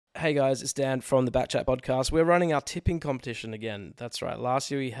Hey guys, it's Dan from the BackChat podcast. We're running our tipping competition again. That's right. Last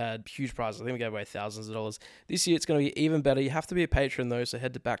year we had huge prizes. I think we gave away thousands of dollars. This year it's going to be even better. You have to be a patron though, so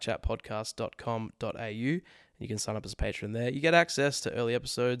head to backchatpodcast.com.au. You can sign up as a patron there. You get access to early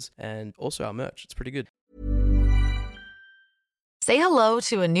episodes and also our merch. It's pretty good. Say hello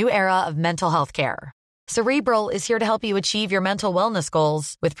to a new era of mental health care. Cerebral is here to help you achieve your mental wellness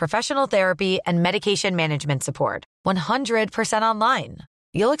goals with professional therapy and medication management support. 100% online.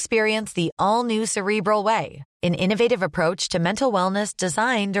 You'll experience the all-new Cerebral Way, an innovative approach to mental wellness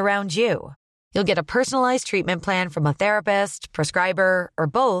designed around you. You'll get a personalized treatment plan from a therapist, prescriber, or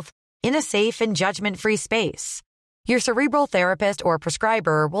both in a safe and judgment-free space. Your Cerebral therapist or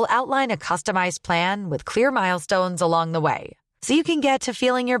prescriber will outline a customized plan with clear milestones along the way, so you can get to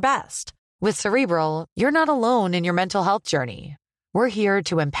feeling your best. With Cerebral, you're not alone in your mental health journey. We're here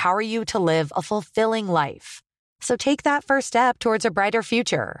to empower you to live a fulfilling life. So take that first step towards a brighter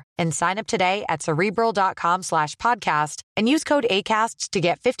future and sign up today at Cerebral.com/podcast and use code ACAST to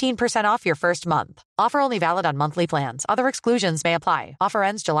get 15% off your first month. Offer only valid on monthly plans. Other exclusions may apply. Offer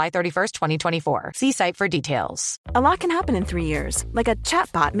ends July 31st, 2024. See site for details. A lot can happen in 3 years, like a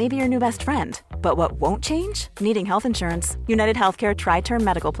chatbot may be your new best friend. But what won't change? Needing health insurance. United Healthcare Tri-Term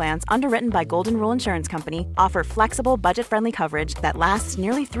Medical Plans, underwritten by Golden Rule Insurance Company, offer flexible, budget-friendly coverage that lasts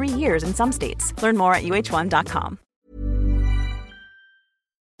nearly 3 years in some states. Learn more at uh1.com.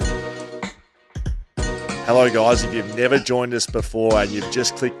 Hello guys, if you've never joined us before and you've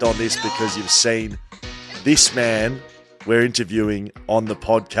just clicked on this because you've seen this man we're interviewing on the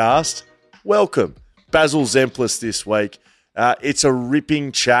podcast, welcome. Basil Zempilas this week. It's a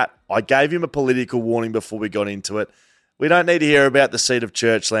ripping chat. I gave him a political warning before we got into it. We don't need to hear about the seat of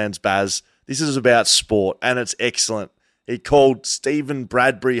Churchlands, Baz. This is about sport, and it's excellent. He called Stephen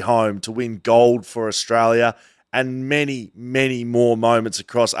Bradbury home to win gold for Australia and many, many more moments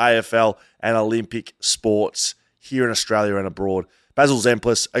across AFL and Olympic sports here in Australia and abroad. Basil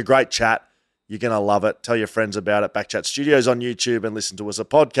Zempilas, a great chat. You're going to love it. Tell your friends about it. BackChat Studios on YouTube and listen to us a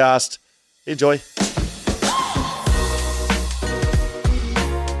podcast. Enjoy.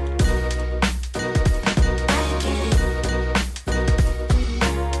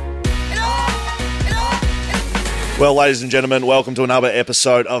 Well, ladies and gentlemen, welcome to another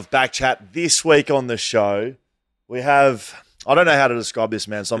episode of BackChat. This week on the show, we have, I don't know how to describe this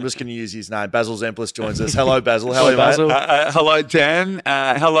man, so I'm just going to use his name. Basil Zempilas joins us. Hello, Basil. How are you, Basil. mate? Hello, Dan.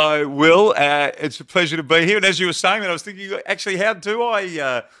 Hello, Will. It's a pleasure to be here. And as you were saying that, I was thinking, actually, how do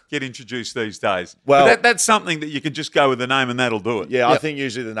I get introduced these days? Well, that's something that you can just go with the name and that'll do it. Yeah, yep. I think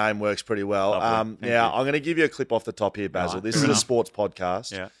usually the name works pretty well. I'm going to give you a clip off the top here, Basil. Right, this is a sports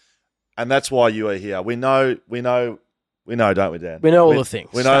podcast. Yeah. And that's why you are here. We know, don't we, Dan? We know all the things.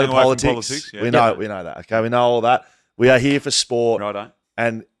 We know Staying away from politics. yeah. We know that. Okay, we know all that. We are here for sport. Righto.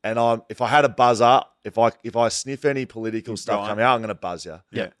 And if I had a buzzer, if I sniff any political stuff coming out, I'm going to buzz you.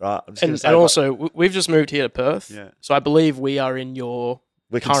 Yeah. Right. I'm just And, gonna say, and also, we've just moved here to Perth. Yeah. So I believe we are in your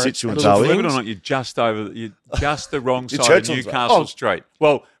we can current sit you and little Zoe. Believe it or things. not, you're just the wrong Your side of church one's Newcastle right. Street.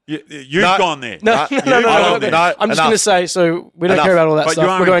 Well, you've No. gone there. No. You've gone there. No. I'm just enough. going to say, so we don't Enough. care about all that But you stuff.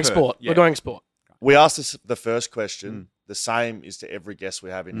 are We're in going Perth, sport. yeah. We're going sport. We asked us the first question. The same is to every guest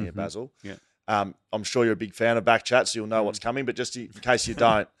we have in here, Basil. Yeah. I'm sure you're a big fan of BackChat, so you'll know what's coming. But just in case you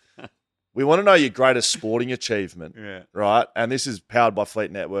don't, we want to know your greatest sporting achievement, right? And this is powered by Fleet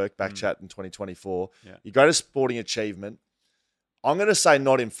Network, BackChat in 2024. Yeah. Your greatest sporting achievement. I'm going to say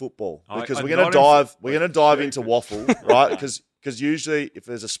not in football because I'm we're going not to in dive. football. We're going to dive Very into good. waffle, right? Because usually, if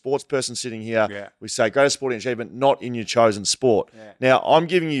there's a sports person sitting here, we say greatest sporting achievement, not in your chosen sport. Yeah. Now, I'm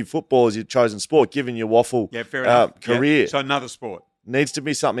giving you football as your chosen sport, giving you waffle Fair enough. career. Yeah. So another sport. Needs to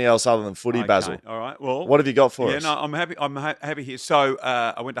be something else other than footy, Okay. Basil. All right. Well, What have you got for us? No, I'm happy. I'm happy here. So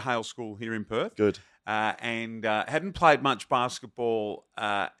I went to Hale School here in Perth. Good. And hadn't played much basketball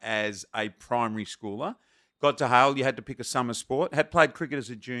as a primary schooler. Got to Hale, you had to pick a summer sport. Had played cricket as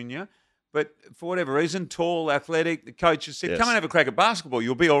a junior, but for whatever reason, tall, athletic, the coaches said, come and have a crack at basketball.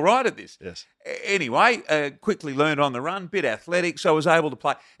 You'll be all right at this. Yes. Anyway, quickly learned on the run, bit athletic, so I was able to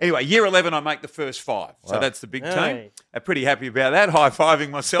play. Anyway, year 11, I make the first five. So that's the big team. I'm pretty happy about that,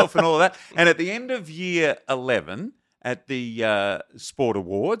 high-fiving myself and all of that. And at the end of year 11, at the Sport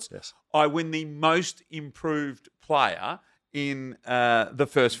Awards, I win the most improved player in the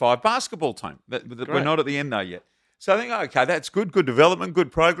first five basketball team. We're not at the end though yet. So I think, okay, that's good development,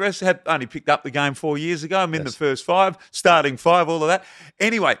 good progress. Had only picked up the game 4 years ago. I'm in the first five, starting five, all of that.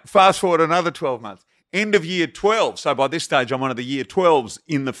 Anyway, fast forward another 12 months. End of year 12. So by this stage, I'm one of the year 12s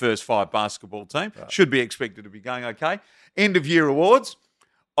in the first five basketball team. Right. Should be expected to be going okay. End of year awards.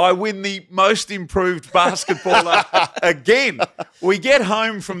 I win the most improved basketballer again. We get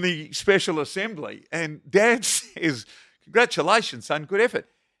home from the special assembly and Dad says, congratulations, son, good effort.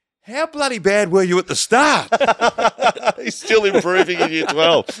 How bloody bad were you at the start? He's still improving in year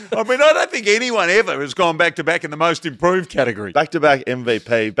 12. I mean, I don't think anyone ever has gone back-to-back in the most improved category. Back-to-back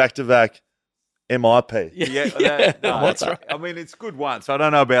MVP, back-to-back MIP. That's right. I mean, it's good once. I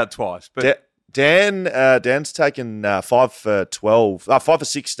don't know about twice. But Dan's taken 5 for 12, 5 for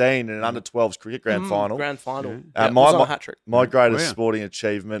 16 in an under 12s cricket grand final. Grand final. Was on a hat trick. My greatest sporting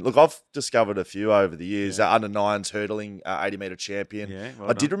achievement. Look, I've discovered a few over the years. Under 9s hurdling, 80-metre champion. Yeah,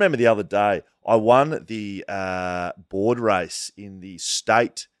 I did remember the other day, I won the board race in the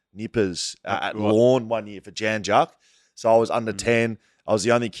state nippers at Lawn one year for Jan Juck. So I was under 10. I was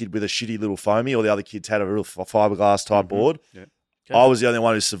the only kid with a shitty little foamy. All the other kids had a real fiberglass type board. Yeah. Okay. I was the only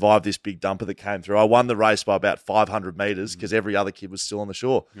one who survived this big dumper that came through. I won the race by about 500 metres because every other kid was still on the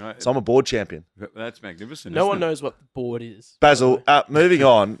shore. Right. So I'm a board champion. That's magnificent. No one knows what the board is. Basil, moving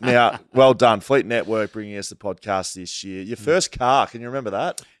on. Now, well done. Fleet Network bringing us the podcast this year. Your first car, can you remember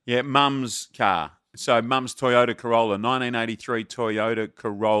that? Yeah, Mum's car. So Mum's Toyota Corolla, 1983 Toyota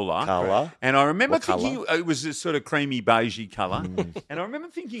Corolla. Colour. And I remember thinking it was this sort of creamy beigey colour. And I remember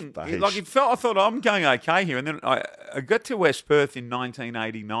thinking, I thought I'm going okay here. And then I got to West Perth in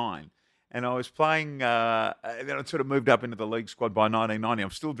 1989 and I was playing, and then I sort of moved up into the league squad by 1990.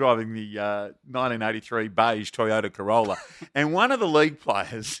 I'm still driving the 1983 beige Toyota Corolla. And one of the league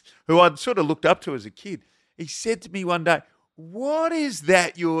players who I'd sort of looked up to as a kid, he said to me one day, what is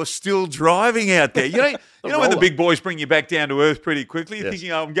that you're still driving out there? You know when the big boys bring you back down to earth pretty quickly? You're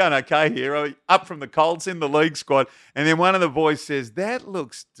thinking, I'm going okay here. Up from the Colts in the league squad. And then one of the boys says, that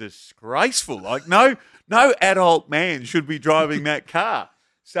looks disgraceful. Like no adult man should be driving that car.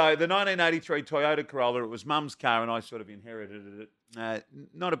 So the 1983 Toyota Corolla, it was Mum's car and I sort of inherited it.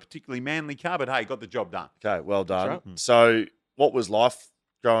 Not a particularly manly car, but hey, got the job done. Okay, well done. Right. So what was life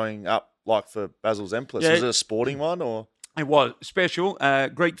growing up like for Basil Zempilas? Was it a sporting one or... It was special.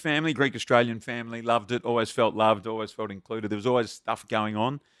 Greek family, Greek-Australian family, loved it, always felt loved, always felt included. There was always stuff going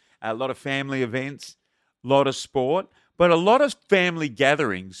on, a lot of family events, a lot of sport, but a lot of family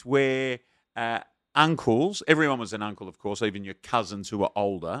gatherings where uncles, everyone was an uncle, of course, even your cousins who were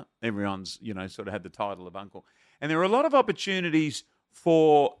older, everyone's, sort of had the title of uncle. And there were a lot of opportunities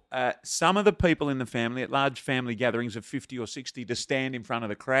for some of the people in the family at large family gatherings of 50 or 60 to stand in front of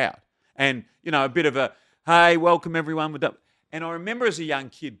the crowd. And, a bit of a, hey, welcome everyone. And I remember as a young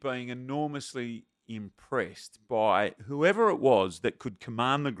kid being enormously impressed by whoever it was that could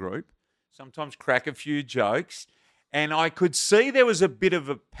command the group, sometimes crack a few jokes, and I could see there was a bit of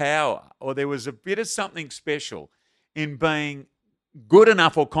a power or there was a bit of something special in being good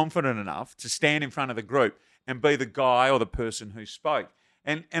enough or confident enough to stand in front of the group and be the guy or the person who spoke.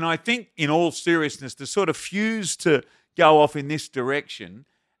 And I think in all seriousness, the sort of fuse to go off in this direction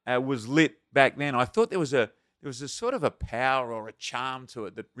was lit back then. I thought there was a sort of a power or a charm to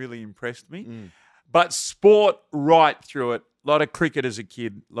it that really impressed me. But sport right through it. A lot of cricket as a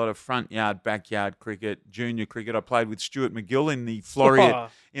kid, a lot of front yard, backyard cricket, junior cricket. I played with Stuart McGill in the Floriat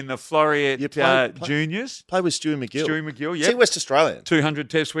juniors. Played with Stuart McGill. Yeah. Is he West Australian? 200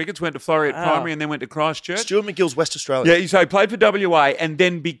 test wickets, went to Floriat Primary and then went to Christchurch. Stuart McGill's West Australian. Yeah, so he played for WA and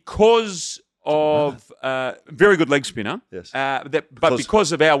then because of very good leg spinner. Yes. But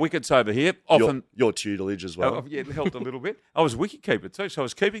because of our wickets over here, often... Your tutelage as well. Yeah, it helped a little bit. I was a wicket keeper too, so I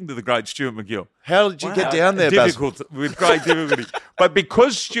was keeping to the great Stuart McGill. How did you get down there, Difficult, with great difficulty. But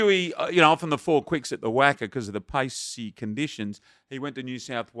because Stewie, often the 4 quicks at the Wacker because of the pacey conditions, he went to New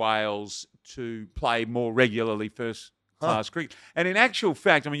South Wales to play more regularly first-class cricket. And in actual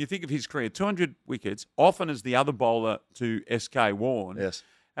fact, you think of his career, 200 wickets, often as the other bowler to S.K. Warne. Yes.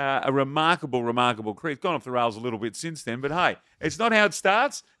 A remarkable career. It's gone off the rails a little bit since then, but hey, it's not how it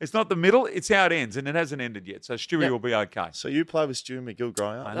starts, it's not the middle, it's how it ends, and it hasn't ended yet. So Stewie will be okay. So you played with Stuart McGill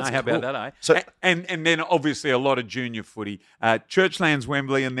growing up. I know, how about that, eh? So, and then obviously a lot of junior footy. Churchlands,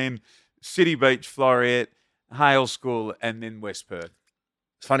 Wembley, and then City Beach, Floriat, Hale School, and then West Perth.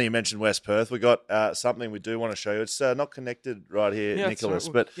 It's funny you mentioned West Perth. We got something we do want to show you. It's not connected right here, Nicholas,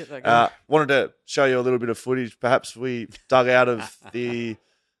 right. We'll wanted to show you a little bit of footage. Perhaps we dug out of the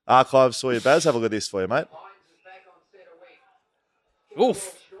archives for you, Baz. Have a look at this for you, mate.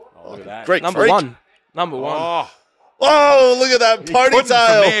 Oof. Oh, look at that. Great Number one. Oh, look at that ponytail.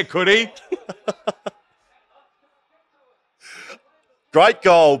 There, could he? Great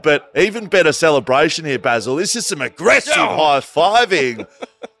goal, but even better celebration here, Basil. This is some aggressive high-fiving.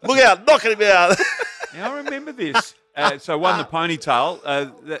 Look out, knocking him out. Now, I remember this. So won the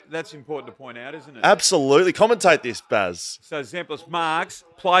ponytail. That's important to point out, isn't it? Absolutely. Commentate this, Baz. So Zempilas marks,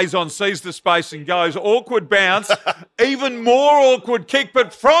 plays on, sees the space and goes. Awkward bounce. Even more awkward kick,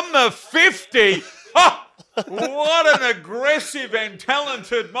 but from the 50. What an aggressive and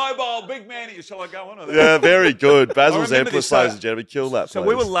talented mobile big man. Shall I go on? Yeah, very good. Basil remember Zempilas, this, ladies and gentlemen. Kill that, So please.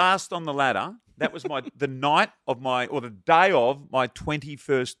 we were last on the ladder. That was the day of my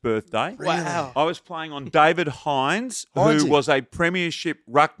 21st birthday. Wow. I was playing on David Hines, who Hinesy. was a premiership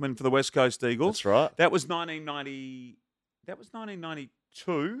ruckman for the West Coast Eagles. That's right. That was 1990. That was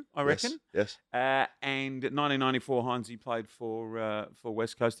 1992, I reckon. Yes. And 1994, Heinze played for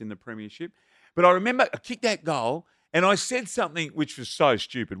West Coast in the premiership. But I remember I kicked that goal. And I said something which was so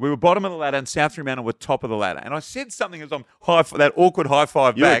stupid. We were bottom of the ladder and South Fremantle were top of the ladder. And I said something as I'm that awkward high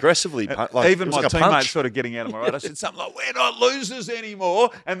five You were back. aggressively, Even my teammates punch. sort of getting out of my right. I said something like, "We're not losers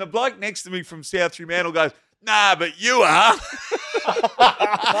anymore." And the bloke next to me from South Fremantle goes, "Nah, but you are."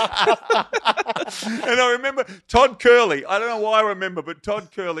 And I remember Todd Curley. I don't know why I remember, but Todd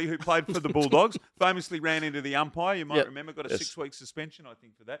Curley, who played for the Bulldogs, famously ran into the umpire. You might remember, got a 6-week suspension, I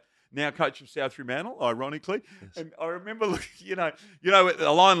think, for that. Now coach of South Fremantle, ironically. Yes. And I remember,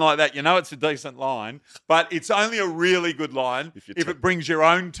 a line like that, it's a decent line, but it's only a really good line if it brings your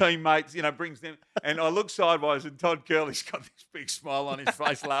own teammates, brings them. And I look sideways and Todd Curley's got this big smile on his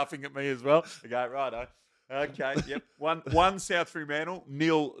face laughing at me as well. I go, righto. Okay, yep. One South Fremantle,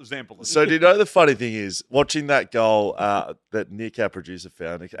 nil Zempilas. So do you know the funny thing is, watching that goal that Nick, our producer,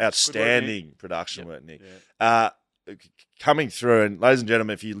 found, outstanding production work, Nick, coming through, and ladies and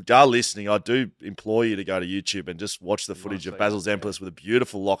gentlemen, if you are listening, I do implore you to go to YouTube and just watch the footage of Basil Zempilas with a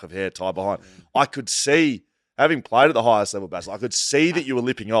beautiful lock of hair tied behind. I could see, having played at the highest level, Basil, I could see that you were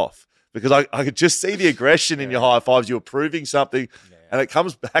lipping off because I could just see the aggression in your high fives. You were proving something. And it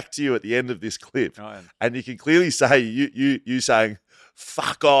comes back to you at the end of this clip, and you can clearly say you saying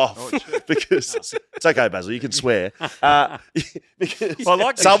 "fuck off" because it's okay, Basil. You can swear. Because I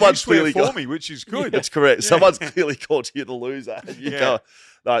like someone's clearly clearly for me, which is good. That's correct. Someone's clearly called you the loser. And you go,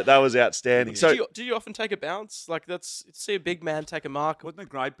 no, that was outstanding. So, do you often take a bounce? Like see a big man take a mark. Wasn't a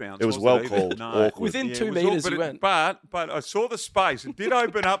great bounce. It was well called. No. Awkward. Within 2 meters, you went. But I saw the space. It did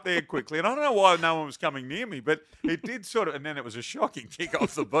open up there quickly, and I don't know why no one was coming near me, but it did sort of. And then it was a shocking kick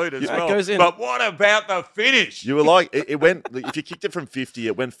off the boot as well. It goes in. But what about the finish? You were like, it went. If you kicked it from 50,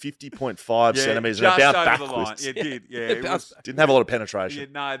 it went 50.5 centimeters and it bounced over backwards. the line. It did. Yeah, it didn't have a lot of penetration.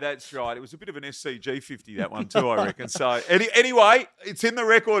 Yeah, no, that's right. It was a bit of an SCG 50, that one too, I reckon. So anyway, it's in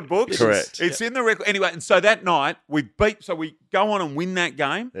the record books. Correct. It's in the record. Anyway, and so that night we go on and win that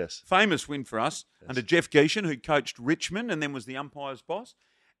game. Yes. Famous win for us under Jeff Geishan, who coached Richmond and then was the umpire's boss.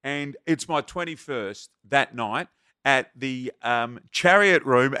 And it's my 21st that night at the Chariot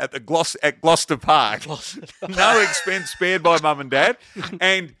Room at Gloucester Park. No expense spared by mum and dad.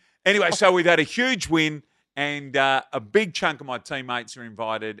 And anyway, so we've had a huge win. And a big chunk of my teammates are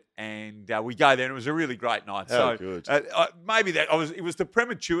invited, and we go there, and it was a really great night. How so good. Maybe it was the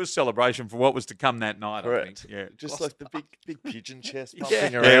premature celebration for what was to come that night. Correct. I think. Yeah, Just like the big pigeon chest yeah,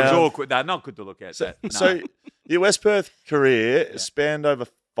 pumping around. it was awkward. No, not good to look at. So your West Perth career spanned over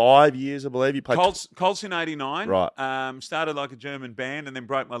 5 years, I believe. You played Colts in '89. Right. Started like a German band, and then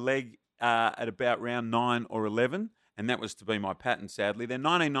broke my leg at about round 9 or 11, and that was to be my pattern. Sadly, then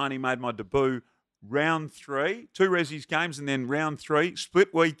 1990 made my debut. Round 3, 2 Resi's games, and then round 3, split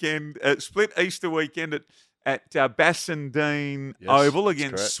Easter weekend at Bassendean Oval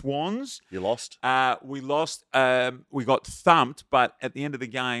against Swans. You lost? We lost. We got thumped, but at the end of the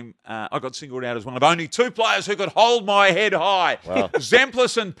game, I got singled out as one of only 2 players who could hold my head high. Wow.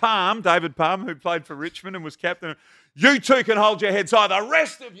 Zempilas and Palm, David Palm, who played for Richmond and was captain. You two can hold your heads high. The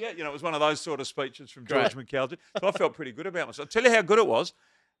rest of you, it was one of those sort of speeches from George McAllister. So I felt pretty good about myself. I'll tell you how good it was.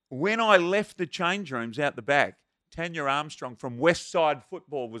 When I left the change rooms out the back, Tanya Armstrong from West Side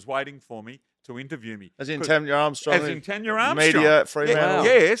Football was waiting for me to interview me. As in Tanya Armstrong? As in Tanya Armstrong. Media, Fremantle?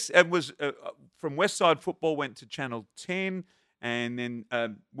 Yes, and was from West Side Football, went to Channel 10 and then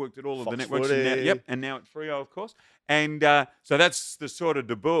worked at all of Fox the networks. Footy. And now at Freo, of course. And so that's the sort of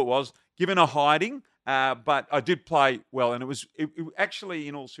debut it was. Given a hiding, but I did play well. And it actually,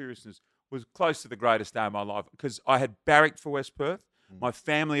 in all seriousness, was close to the greatest day of my life because I had barracked for West Perth. My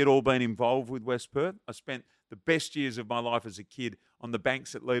family had all been involved with West Perth. I spent the best years of my life as a kid on the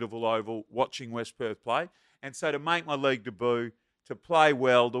banks at Leederville Oval watching West Perth play. And so to make my league debut, to play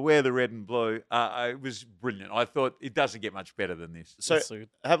well, to wear the red and blue. It was brilliant. I thought it doesn't get much better than this. So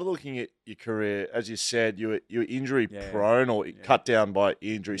have a looking at your career. As you said, you were injury prone or cut down by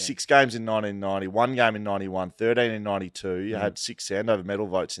injury. Yeah. 6 games in 1990, 1 game in 91, 13 in 92. You had 6 Sandover medal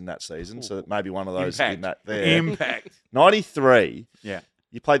votes in that season, so maybe one of those in that there. Impact. 93. Yeah.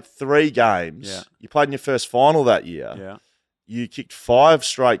 You played 3 games. Yeah. You played in your first final that year. Yeah. You kicked 5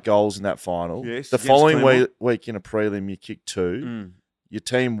 straight goals in that final. Yes, the following week in a prelim, you kicked 2. Your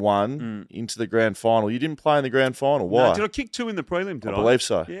team won into the grand final. You didn't play in the grand final. Why? No, did I kick 2 in the prelim? Did I believe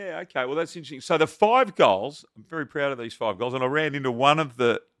so. Yeah, okay. Well, that's interesting. So the 5 goals, I'm very proud of these 5 goals, and I ran into one of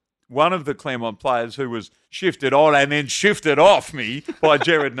the Claremont players who was shifted on and then shifted off me by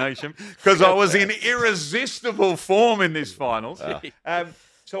Jared Neesham because I was in irresistible form in this finals.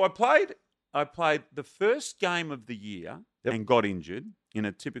 So I played the first game of the year and got injured in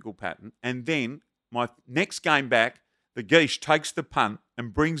a typical pattern. And then my next game back, the Geesh takes the punt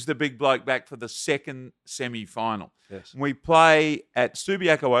and brings the big bloke back for the second semi-final. Yes. We play at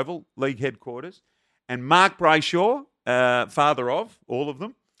Subiaco Oval, league headquarters, and Mark Brayshaw, father of all of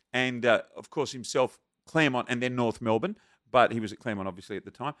them, and of course himself, Claremont and then North Melbourne, but he was at Claremont obviously at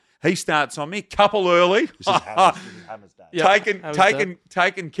the time. He starts on me, couple early, Hammer's day.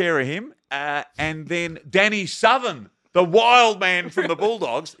 taken care of him, and then Danny Southern, the wild man from the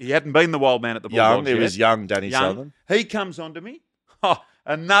Bulldogs. He hadn't been the wild man at the Bulldogs yet. He was young, Danny Southern. He comes onto me.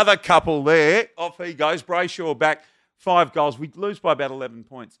 Another couple there. Off he goes. Brayshaw back. 5 goals. We lose by about 11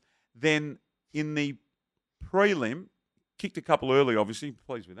 points. Then in the prelim, kicked a couple early, obviously.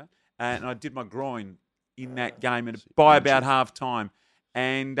 Pleased with that. And I did my groin in that game by about half time.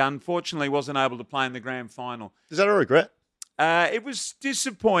 And unfortunately wasn't able to play in the grand final. Is that a regret? It was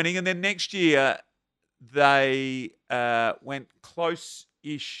disappointing. And then next year, they went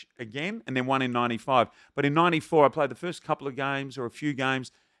close-ish again and then won in 95. But in 94, I played the first couple of games or a few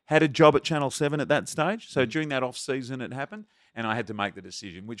games, had a job at Channel 7 at that stage. So during that off-season, it happened. And I had to make the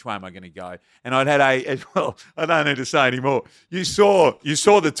decision, which way am I going to go? And I'd had I don't need to say anymore. You saw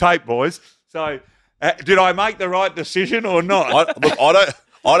the tape, boys. So did I make the right decision or not?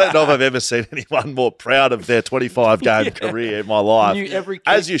 I don't know if I've ever seen anyone more proud of their 25-game career in my life.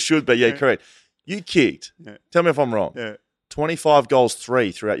 As you should be. Yeah, correct. You kicked. Yeah. Tell me if I'm wrong. Yeah. 25 goals,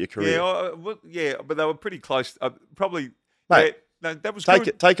 3 throughout your career. Yeah, but they were pretty close. Probably. Mate, no, that was take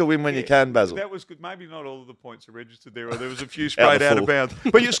good. Take a win when you can, Basil. That was good. Maybe not all of the points are registered there, or there was a few sprayed out of bounds.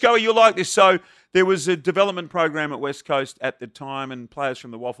 But Scully, you like this. So there was a development program at West Coast at the time, and players from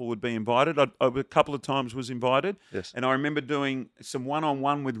the Waffle would be invited. I a couple of times was invited. Yes. And I remember doing some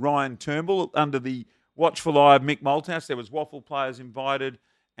one-on-one with Ryan Turnbull under the watchful eye of Mick Malthouse. There was Waffle players invited,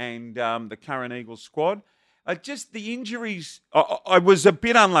 and the current Eagles squad. Just the injuries, I was a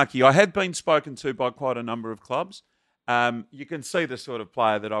bit unlucky. I had been spoken to by quite a number of clubs. You can see the sort of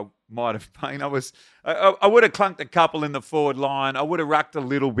player that I might have been. I would have clunked a couple in the forward line. I would have rucked a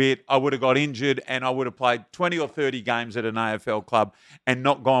little bit. I would have got injured, and I would have played 20 or 30 games at an AFL club and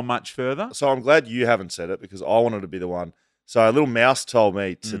not gone much further. So I'm glad you haven't said it because I wanted to be the one. So a little mouse told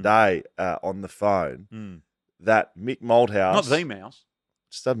me today on the phone that Mick Malthouse... Not the mouse.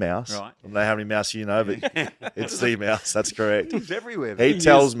 Just a mouse. Right. I don't know how many mouse you know, but it's the mouse. That's correct. He's everywhere. He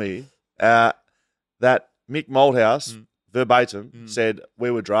tells me that Mick Malthouse, verbatim, said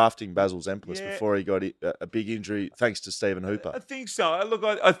we were drafting Basil Zempilas before he got a big injury, thanks to Stephen Hooper. I think so. Look,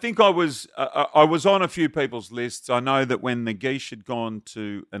 I think I was on a few people's lists. I know that when the Geesh had gone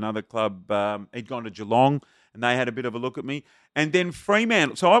to another club, he'd gone to Geelong, and they had a bit of a look at me. And then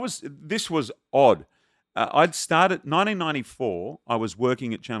Fremantle. So this was odd. I'd started 1994. I was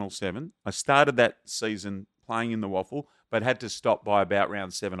working at Channel 7. I started that season playing in the Waffle, but had to stop by about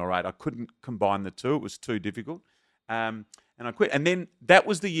round 7 or 8. I couldn't combine the two; it was too difficult, and I quit. And then that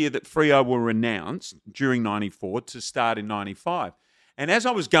was the year that Freo were announced during '94 to start in '95. And as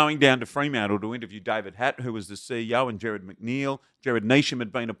I was going down to Fremantle to interview David Hatt, who was the CEO, and Jared McNeil, Jared Neesham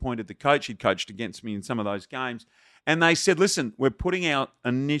had been appointed the coach. He'd coached against me in some of those games. And they said, listen, we're putting our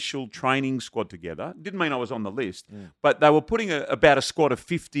initial training squad together. Didn't mean I was on the list, but they were putting about a squad of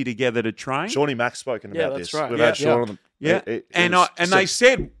 50 together to train. Shawnee Mack's spoken about this. Right. We've had Sean on them. Yeah, and they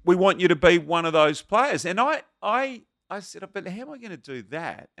said, we want you to be one of those players. And I said, but how am I going to do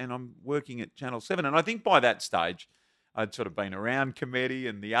that? And I'm working at Channel 7. And I think by that stage, I'd sort of been around Committee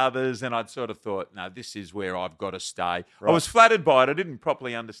and the others, and I'd sort of thought, no, this is where I've got to stay. Right. I was flattered by it. I didn't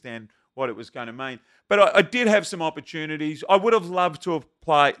properly understand what it was going to mean. But I did have some opportunities. I would have loved to have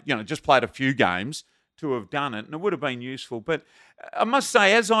played, just played a few games to have done it, and it would have been useful. But I must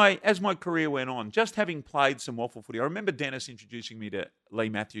say, as my career went on, just having played some waffle footy, I remember Dennis introducing me to Lee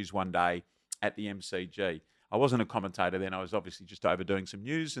Matthews one day at the MCG. I wasn't a commentator then. I was obviously just overdoing some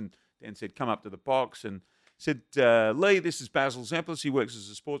news, and Dan said, come up to the box and said, Lee, this is Basil Zempilas. He works as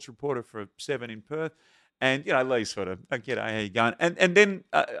a sports reporter for 7 in Perth. And, Lee sort of, g'day, how you going? And then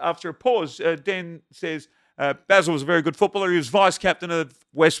after a pause, Dan says, Basil was a very good footballer. He was vice-captain of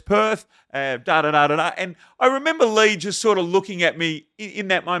West Perth, da-da-da-da-da. And I remember Lee just sort of looking at me in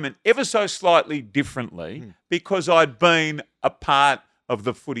that moment ever so slightly differently because I'd been a part of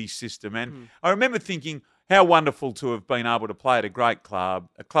the footy system. And I remember thinking how wonderful to have been able to play at a great club,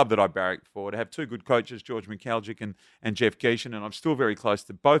 a club that I barracked for, to have 2 good coaches, George McAlgic and Jeff Geishan, and I'm still very close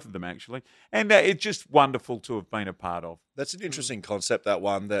to both of them, actually. And it's just wonderful to have been a part of. That's an interesting concept, that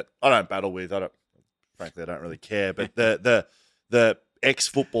one, that I don't battle with. Frankly, I don't really care. But the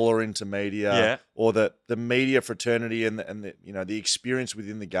ex-footballer into media, or the media fraternity and the experience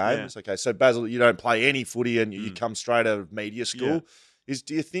within the game. It's okay. So Basil, you don't play any footy and you come straight out of media school.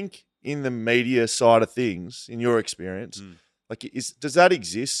 Do you think in the media side of things, in your experience, does that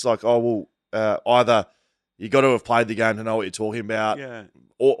exist? Like, either you got to have played the game to know what you're talking about,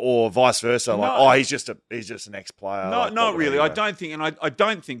 or vice versa. Like, he's just an ex-player. No, not really. I don't think, and I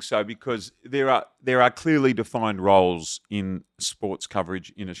don't think so, because there are clearly defined roles in sports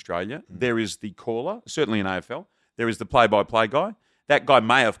coverage in Australia. There is the caller, certainly in AFL. There is the play-by-play guy. That guy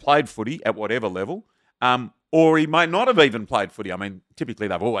may have played footy at whatever level, or he may not have even played footy. I mean, typically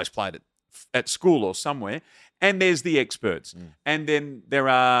they've always played it at school or somewhere. And there's the experts. And then there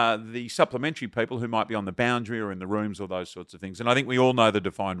are the supplementary people who might be on the boundary or in the rooms or those sorts of things. And I think we all know the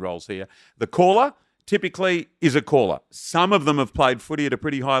defined roles here. The caller typically is a caller. Some of them have played footy at a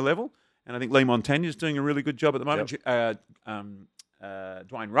pretty high level. And I think Lee Montagne's doing a really good job at the moment.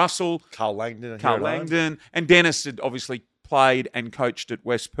 Dwayne Russell. Carl Langdon. And Dennis had obviously played and coached at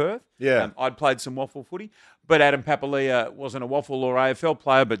West Perth. I'd played some waffle footy. But Adam Papalia wasn't a waffle or AFL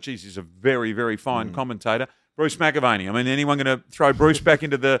player, but, geez, he's a very, very fine commentator. Bruce McAvaney. I mean, anyone going to throw Bruce back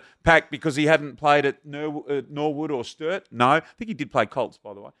into the pack because he hadn't played at Norwood or Sturt? No. I think he did play Colts,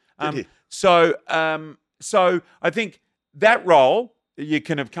 by the way. Did he? So I think that role, you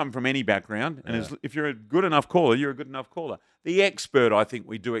can have come from any background, and if you're a good enough caller, you're a good enough caller. The expert, I think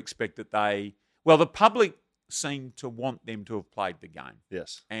we do expect that the public seem to want them to have played the game.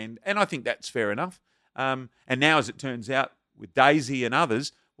 Yes. And I think that's fair enough. And now, as it turns out, with Daisy and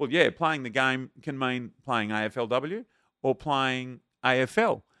others, playing the game can mean playing AFLW or playing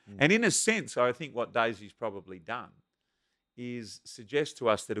AFL. And in a sense, I think what Daisy's probably done is suggest to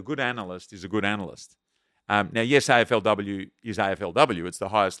us that a good analyst is a good analyst. Now, yes, AFLW is AFLW. It's the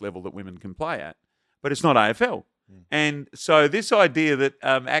highest level that women can play at, but it's not AFL. And so this idea that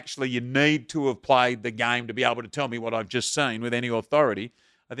actually you need to have played the game to be able to tell me what I've just seen with any authority,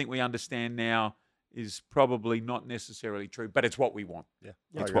 I think we understand now is probably not necessarily true, but it's what we want. Yeah,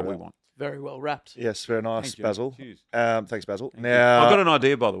 it's what we want. Very well wrapped. Yes, very nice, Basil. Cheers. Thanks, Basil. Thank I've got an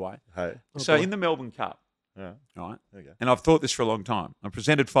idea, by the way. Hey. In the Melbourne Cup, right, there you go. And I've thought this for a long time. I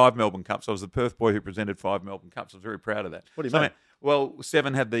presented 5 Melbourne Cups. I was the Perth boy who presented 5 Melbourne Cups. I was very proud of that. What do you mean? Well,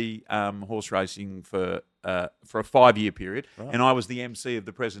 7 had the horse racing for a 5-year period, and I was the MC of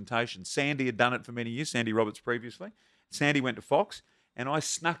the presentation. Sandy had done it for many years, Sandy Roberts previously. Sandy went to Fox, and I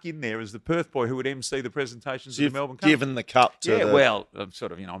snuck in there as the Perth boy who would MC the presentations of the Melbourne Cup. Given the cup to I'm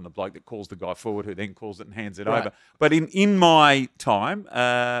sort of, I'm the bloke that calls the guy forward who then calls it and hands it over. But in my time,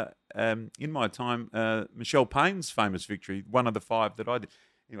 Michelle Payne's famous victory, one of the 5 that I did.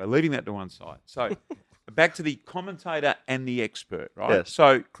 Anyway, leaving that to one side. So back to the commentator and the expert, right? Yes.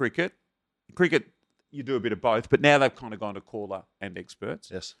 So cricket, you do a bit of both, but now they've kind of gone to caller and experts.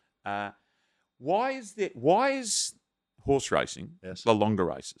 Yes. Why is horse racing, the longer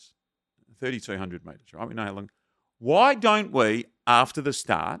races, 3,200 metres, right? We know how long. Why don't we, after the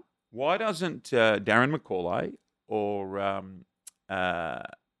start, why doesn't Darren McCauley or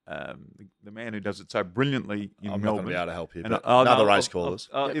the man who does it so brilliantly in I'm Melbourne. not going to be able to help you, but other race callers.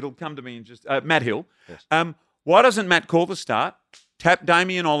 It'll come to me in just... Matt Hill. Yes. Why doesn't Matt call the start, tap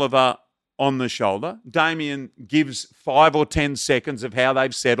Damien Oliver on the shoulder? Damien gives 5 or 10 seconds of how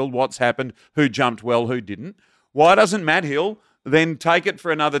they've settled, what's happened, who jumped well, who didn't. Why doesn't Matt Hill then take it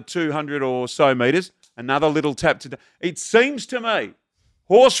for another 200 or so metres, another little tap to... It seems to me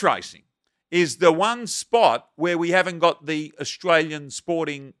horse racing is the one spot where we haven't got the Australian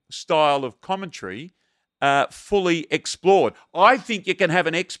sporting style of commentary fully explored. I think you can have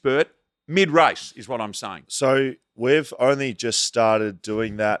an expert mid-race is what I'm saying. So we've only just started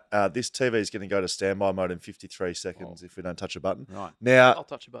doing that. This TV is going to go to standby mode in 53 seconds if we don't touch a button. Right. Now, I'll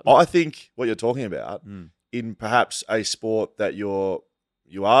touch a button. I think what you're talking about in perhaps a sport that you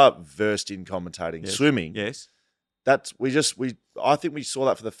are versed in commentating, swimming. Yes. I think we saw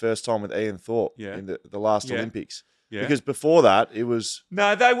that for the first time with Ian Thorpe in the last Olympics. Yeah. Because before that, it was...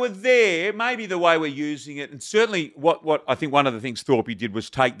 No, they were there. Maybe the way we're using it, and certainly what I think one of the things Thorpe did was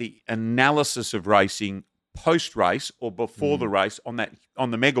take the analysis of racing post-race or before the race on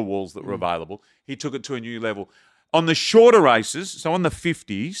the mega walls that were available. He took it to a new level. On the shorter races, so on the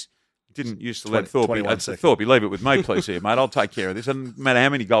 50s, didn't used to let Thorpe. Thorpe, leave it with me, please, here, mate. I'll take care of this. And no matter how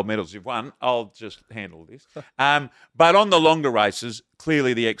many gold medals you've won, I'll just handle this. But on the longer races,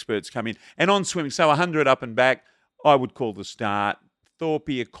 clearly the experts come in. And on swimming, so 100 up and back, I would call the start. Thorpe,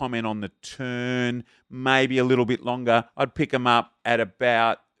 a comment on the turn, maybe a little bit longer. I'd pick him up at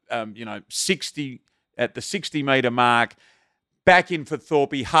about 60 at the 60-metre mark. Back in for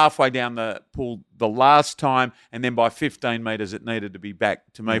Thorpe halfway down the pool the last time, and then by 15 metres it needed to be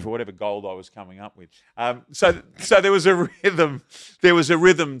back to me for whatever gold I was coming up with. So there was a rhythm. There was a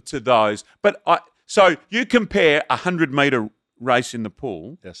rhythm to those. But so you compare a 100-metre race in the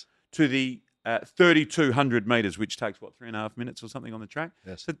pool to the 3,200 metres, which takes 3.5 minutes or something on the track.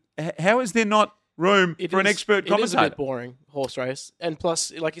 Yes. So how is there not room for an expert commentator? It is a bit boring, horse race, and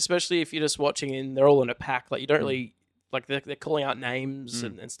plus, like especially if you're just watching and they're all in a pack, like you don't really. Like they're calling out names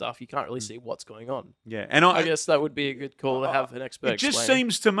and stuff. You can't really see what's going on. Yeah, and I guess that would be a good call to have an expert. It just explaining.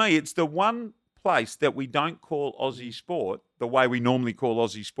 seems to me it's the one place that we don't call Aussie sport the way we normally call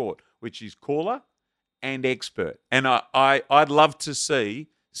Aussie sport, which is caller and expert. And I'd love to see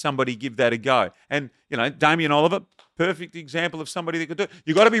somebody give that a go. And Damien Oliver, perfect example of somebody that could do it.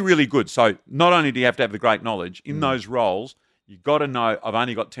 You've got to be really good. So not only do you have to have the great knowledge in those roles. You've got to know, I've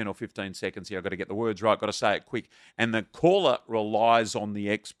only got 10 or 15 seconds here. I've got to get the words right. I've got to say it quick. And the caller relies on the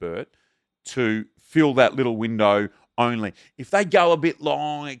expert to fill that little window only. If they go a bit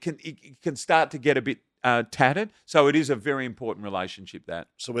long, it can start to get a bit tattered. So it is a very important relationship, that.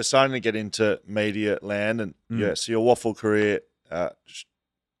 So we're starting to get into media land. And, so your waffle career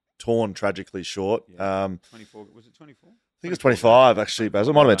torn tragically short. Yeah. 24. Was it 24? I think it's 25, actually,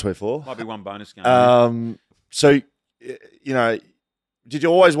 Basil. It might have been 24. Might be one bonus game. So... did you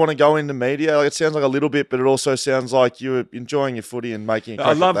always want to go into media? Like, it sounds like a little bit, but it also sounds like you were enjoying your footy and making a crack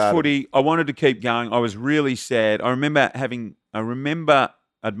I love at that. footy. I wanted to keep going. I was really sad. I remember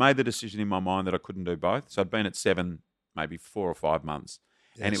I'd made the decision in my mind that I couldn't do both. So I'd been at 7, maybe 4 or 5 months.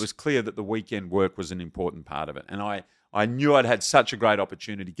 Yes. And it was clear that the weekend work was an important part of it. And I knew I'd had such a great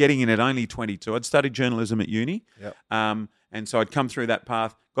opportunity. Getting in at only 22, I'd studied journalism at uni. Yep. And so I'd come through that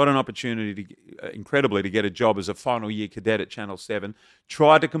path, got an opportunity incredibly to get a job as a final year cadet at Channel 7,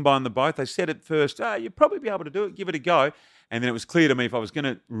 tried to combine the both. They said at first, you'd probably be able to do it, give it a go. And then it was clear to me if I was going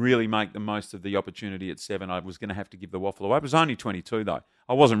to really make the most of the opportunity at 7, I was going to have to give the waffle away. It was only 22 though.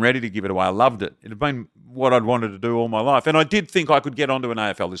 I wasn't ready to give it away. I loved it. It had been what I'd wanted to do all my life. And I did think I could get onto an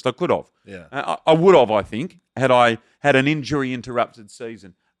AFL list. I could have. Yeah. I would have, I think, had I had an injury-interrupted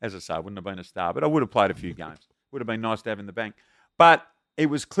season. As I say, I wouldn't have been a star, but I would have played a few games. Would have been nice to have in the bank. But it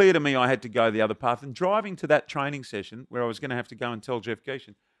was clear to me I had to go the other path. And driving to that training session where I was going to have to go and tell Jeff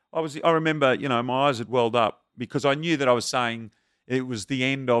Geeshan, I remember, my eyes had welled up because I knew that I was saying it was the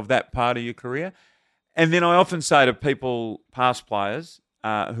end of that part of your career. And then I often say to people, past players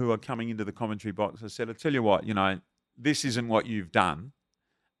who are coming into the commentary box, I said, I tell you what, this isn't what you've done,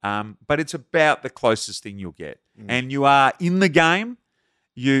 but it's about the closest thing you'll get. And you are in the game.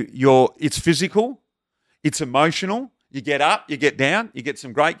 It's physical. It's emotional. You get up, you get down, you get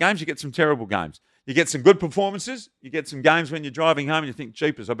some great games, you get some terrible games. You get some good performances, you get some games when you're driving home and you think,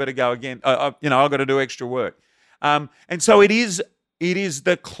 jeepers, I better go again. I've got to do extra work. And so it is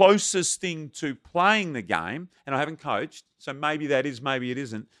the closest thing to playing the game, and I haven't coached, so maybe that is, maybe it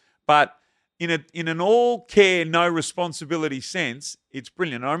isn't. But in an all care, no responsibility sense, it's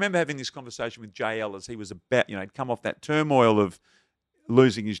brilliant. And I remember having this conversation with JL as he was about, he'd come off that turmoil of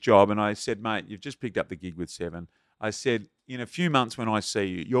losing his job, and I said, mate, you've just picked up the gig with 7. I said, in a few months when I see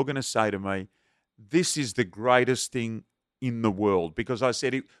you, you're going to say to me, this is the greatest thing in the world. Because I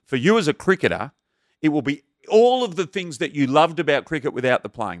said, for you as a cricketer, it will be all of the things that you loved about cricket without the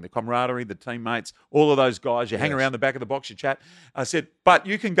playing, the camaraderie, the teammates, all of those guys. You hang around the back of the box, you chat. I said, but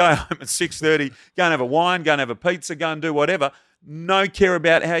you can go home at 6:30, go and have a wine, go and have a pizza, go and do whatever. No care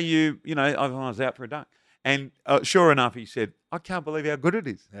about how I was out for a day. And sure enough, he said, I can't believe how good it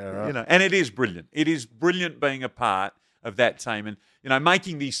is. Yeah, right. And it is brilliant. It is brilliant being a part of that team and,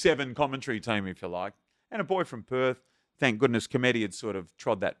 making the 7 commentary team, if you like. And a boy from Perth, thank goodness, Comedy had sort of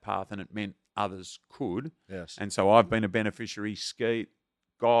trod that path and it meant others could. Yes. And so I've been a beneficiary, Skeet,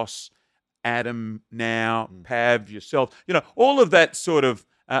 Goss, Adam now, Pav, yourself. All of that sort of,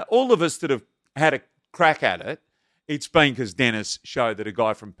 all of us that have had a crack at it, it's been because Dennis showed that a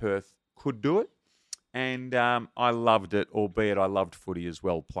guy from Perth could do it. And I loved it, albeit I loved footy as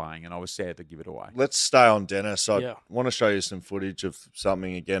well playing, and I was sad to give it away. Let's stay on Dennis. I want to show you some footage of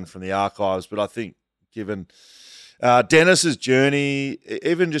something again from the archives, but I think given Dennis's journey,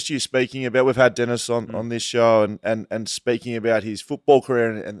 even just you speaking about, we've had Dennis on this show and speaking about his football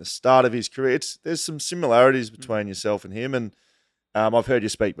career and the start of his career, there's some similarities between yourself and him. And I've heard you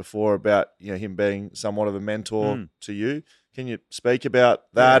speak before about him being somewhat of a mentor to you. Can you speak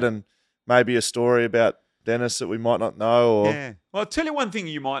about that and maybe a story about Dennis that we might not know? Yeah. Well, I'll tell you one thing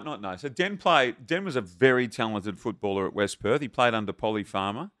you might not know. So Den was a very talented footballer at West Perth. He played under Polly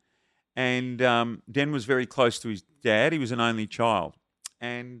Farmer. And Den was very close to his dad. He was an only child.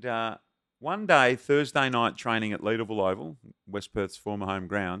 And one day, Thursday night training at Leederville Oval, West Perth's former home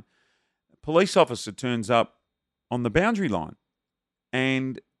ground, a police officer turns up on the boundary line.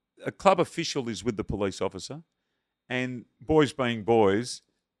 And a club official is with the police officer. And boys being boys,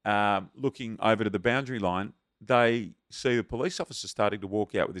 looking over to the boundary line, they see the police officer starting to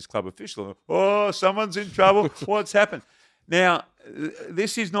walk out with his club official. Oh, someone's in trouble. What's happened? Now,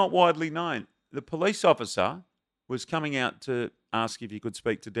 this is not widely known. The police officer was coming out to ask if he could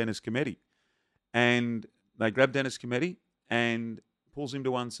speak to Dennis Cometti. And they grabbed Dennis Cometti and pulls him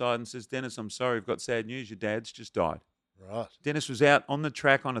to one side and says, Dennis, I'm sorry, I've got sad news. Your dad's just died. Right. Dennis was out on the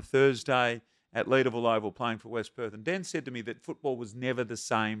track on a Thursday at Leederville Oval playing for West Perth. And Dan said to me that football was never the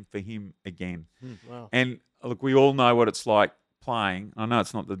same for him again. Wow. And look, we all know what it's like playing. I know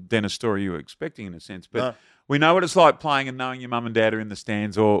it's not the Dennis story you were expecting in a sense, but we know what it's like playing and knowing your mum and dad are in the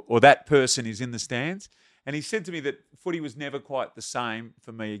stands or that person is in the stands. And he said to me that footy was never quite the same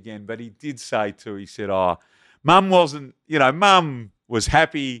for me again. But he did say he said, Mum was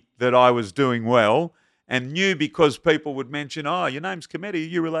happy that I was doing well and knew because people would mention, your name's Cometti,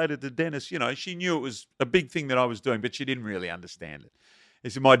 you're related to Dennis. She knew it was a big thing that I was doing, but she didn't really understand it. He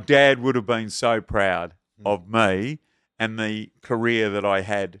said, my dad would have been so proud of me and the career that I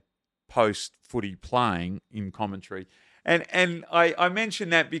had post-footy playing in commentary. And I mention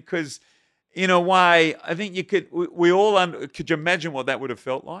that because, in a way, I think could you imagine what that would have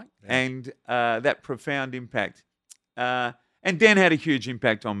felt like? Yeah. And that profound impact. And Dan had a huge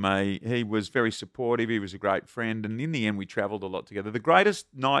impact on me. He was very supportive. He was a great friend. And in the end, we travelled a lot together. The greatest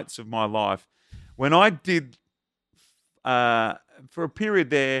nights of my life, when I did, for a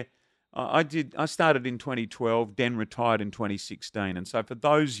period there, I started in 2012. Dan retired in 2016. And so for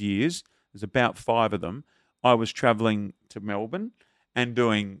those years, there's about 5 of them, I was travelling to Melbourne and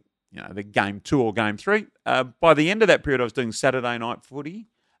doing, the game 2 or game 3. By the end of that period, I was doing Saturday night footy.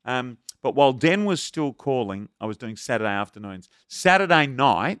 But while Den was still calling, I was doing Saturday afternoons. Saturday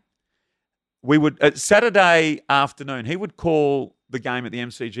night, Saturday afternoon, he would call the game at the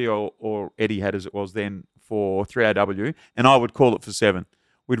MCG or Eddie had as it was then for 3AW, and I would call it for 7.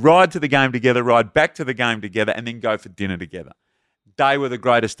 We'd ride to the game together, ride back to the game together, and then go for dinner together. They were the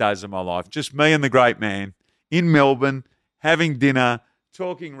greatest days of my life. Just me and the great man in Melbourne, having dinner,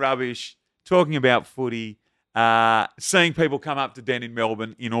 talking rubbish, talking about footy, seeing people come up to Den in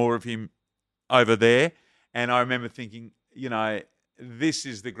Melbourne in awe of him over there. And I remember thinking, this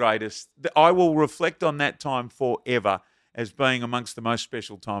is the greatest. I will reflect on that time forever as being amongst the most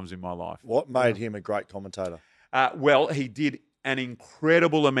special times in my life. What made him a great commentator? Well, he did an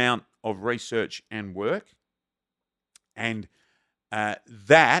incredible amount of research and work. And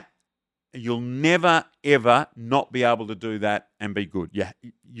that, you'll never, ever not be able to do that and be good.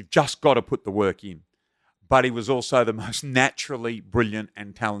 You've just got to put the work in. But he was also the most naturally brilliant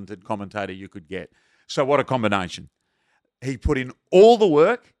and talented commentator you could get. So what a combination. He put in all the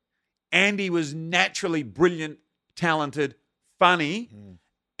work and he was naturally brilliant, talented, funny,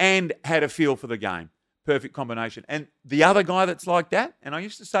 and had a feel for the game. Perfect combination. And the other guy that's like that, and I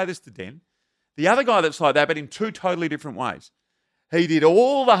used to say this to Den, the other guy that's like that, but in 2 totally different ways. He did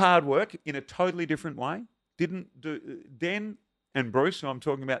all the hard work in a totally different way. Den and Bruce, who I'm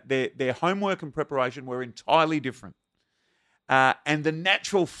talking about, their homework and preparation were entirely different. And the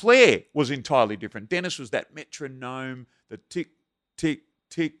natural flair was entirely different. Dennis was that metronome, the tick, tick,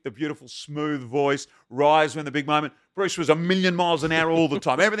 tick, the beautiful smooth voice, rise when the big moment. Bruce was 1,000,000 miles an hour all the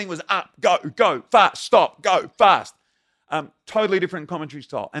time. Everything was up, go, fast, stop, go, fast. Totally different commentary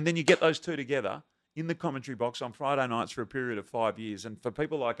style. And then you get those two together in the commentary box on Friday nights for a period of 5 years. And for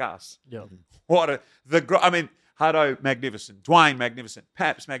people like us, Hutto, magnificent. Dwayne, magnificent.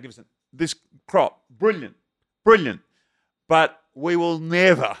 Paps, magnificent. This crop, brilliant. But we will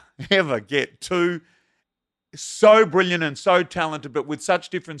never, ever get 2 so brilliant and so talented, but with such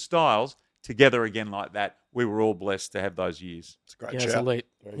different styles, together again like that. we were all blessed to have those years. It's a great It's shout. elite.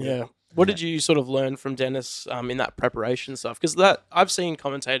 Very good. Yeah. What did you sort of learn from Dennis in that preparation stuff? Because that I've seen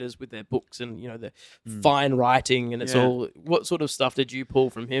commentators with their books and their fine writing, and it's all. What sort of stuff did you pull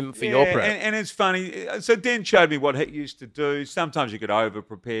from him for your prep? And it's funny. So Dan showed me what he used to do. Sometimes you could over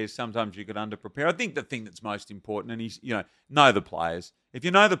prepare, sometimes you could under prepare. I think the thing that's most important, and he's know the players. If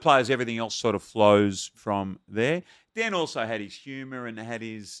you know the players, everything else sort of flows from there. Dan also had his humour and had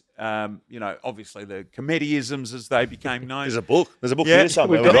his, obviously the comedieisms as they became known. There's a book here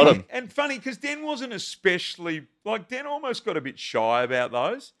somewhere. We've got him. And funny, because Dan wasn't especially, Dan almost got a bit shy about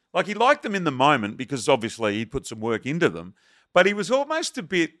those. Like, he liked them in the moment because obviously he put some work into them. But he was almost a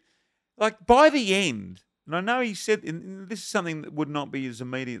bit, like, by the end, and I know he said, and this is something that would not be as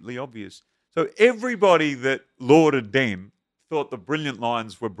immediately obvious. So everybody that lauded Dan thought the brilliant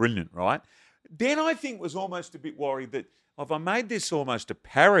lines were brilliant, right? Dan, I think, was almost a bit worried that, have I made this almost a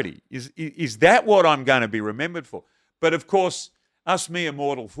parody? Is that what I'm going to be remembered for? But, of course, us mere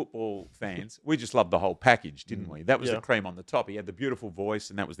mortal football fans, we just loved the whole package, didn't we? That was the cream on the top. He had the beautiful voice,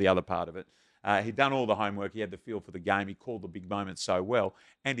 and that was the other part of it. He'd done all the homework. He had the feel for the game. He called the big moments so well,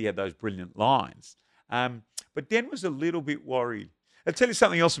 and he had those brilliant lines. But Dan was a little bit worried. I'll tell you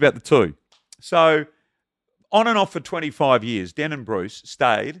something else about the two. So, on and off for 25 years, Dan and Bruce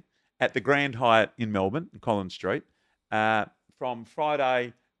stayed at the Grand Hyatt in Melbourne, Collins Street, from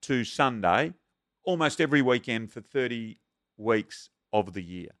Friday to Sunday, almost every weekend for 30 weeks of the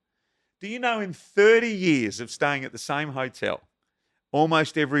year. Do you know, in 30 years of staying at the same hotel,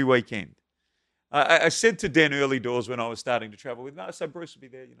 almost every weekend, I said to Dan early doors when I was starting to travel with him, so Bruce would be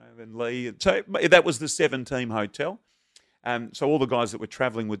there, and Lee. So that was the 7-team hotel. So all the guys that were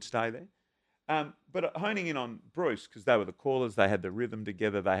travelling would stay there. But honing in on Bruce, because they were the callers, they had the rhythm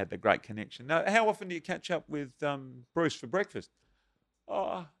together, they had the great connection. Now, how often do you catch up with Bruce for breakfast?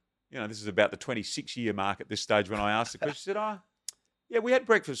 This is about the 26-year mark at this stage when I asked the question. He said, we had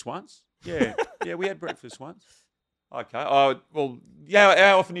breakfast once. Yeah, we had breakfast once. Okay. How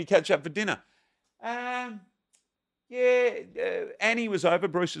often do you catch up for dinner? Annie was over,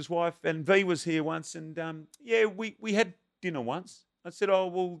 Bruce's wife, and V was here once, and we had dinner once. I said,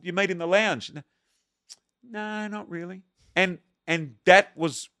 you meet in the lounge. No, not really. And that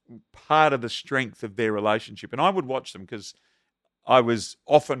was part of the strength of their relationship. And I would watch them because I was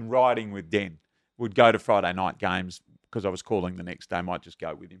often riding with Den. Would go to Friday night games because I was calling the next day, might just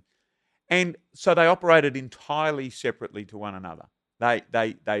go with him. And so they operated entirely separately to one another.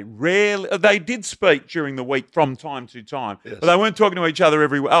 They rarely, they did speak during the week from time to time, but they weren't talking to each other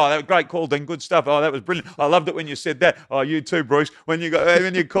every week. Oh, that was great call, then good stuff. Oh, that was brilliant. I loved it when you said that. Oh, you too, Bruce. When you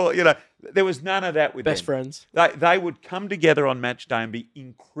call, there was none of that with Best them. friends. They would come together on match day and be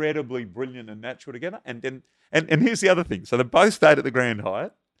incredibly brilliant and natural together. And here's the other thing. So they both stayed at the Grand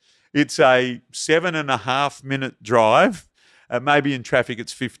Hyatt. It's a 7.5-minute drive. Maybe in traffic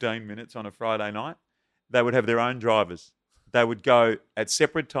it's 15 minutes on a Friday night. They would have their own drivers. They would go at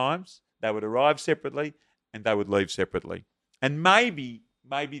separate times, they would arrive separately, and they would leave separately. And maybe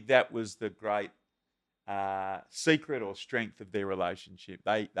that was the great secret or strength of their relationship.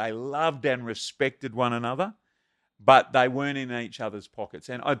 They loved and respected one another, but they weren't in each other's pockets.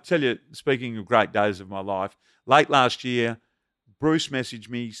 And I tell you, speaking of great days of my life, late last year, Bruce messaged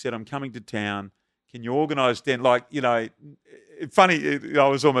me, said, I'm coming to town. Can you organise Den? Funny, I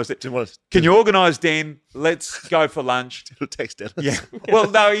was almost. Can you organise Den? Let's go for lunch. Did a text Dennis? Yeah. Well,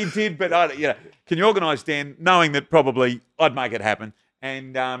 no, he did, but can you organise Den? Knowing that probably I'd make it happen.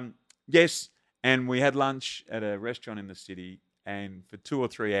 And yes, and we had lunch at a restaurant in the city, and for 2 or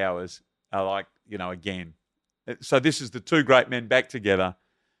 3 hours, again. So this is the two great men back together.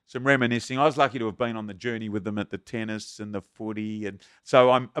 Some reminiscing. I was lucky to have been on the journey with them at the tennis and the footy. And so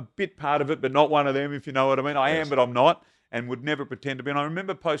I'm a bit part of it, but not one of them, if you know what I mean. I am, but I'm not, and would never pretend to be. And I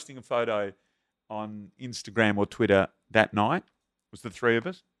remember posting a photo on Instagram or Twitter that night. It was the three of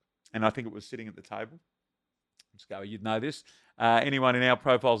us, and I think it was sitting at the table. Let's go, you'd know this. Anyone in our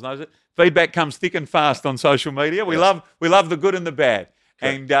profiles knows it. Feedback comes thick and fast on social media. We love the good and the bad.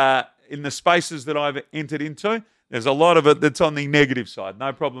 Correct. And in the spaces that I've entered into, there's a lot of it that's on the negative side.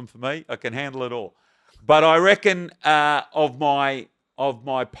 No problem for me. I can handle it all. But I reckon of my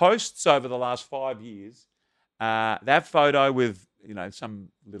posts over the last 5 years, that photo with some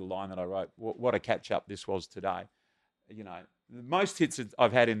little line that I wrote, what a catch up this was today. The most hits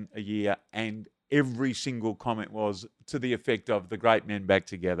I've had in a year, and every single comment was to the effect of the great men back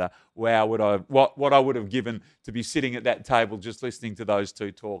together. Wow, what I would have given to be sitting at that table just listening to those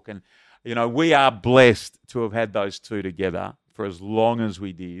two talk. And we are blessed to have had those two together for as long as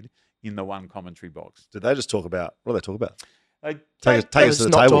we did in the one commentary box. Did they just talk about, what do they talk about? Take They're us to just the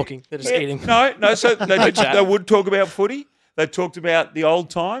not table. talking. They're just eating. No. So they chat. would talk about footy. They talked about the old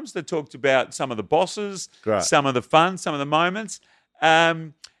times. They talked about some of the bosses, Great. some of the fun, some of the moments.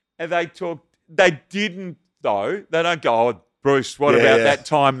 And they didn't, though. They don't go, oh, Bruce, what about that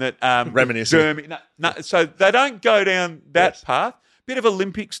time that Reminiscing. No, so they don't go down that Yes. path. Bit of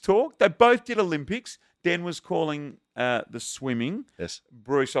Olympics talk. They both did Olympics. Dan was calling the swimming. Yes.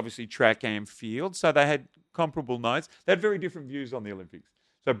 Bruce, obviously, track and field. So they had comparable notes. They had very different views on the Olympics.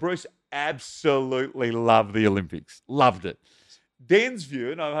 So Bruce absolutely loved the Olympics. Loved it. Dan's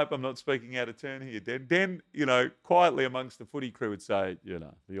view, and I hope I'm not speaking out of turn here, Dan, quietly amongst the footy crew would say,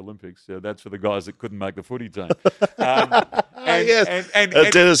 the Olympics, that's for the guys that couldn't make the footy team. And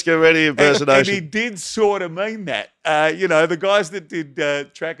Dennis Guaretti impersonation. And he did sort of mean that. The guys that did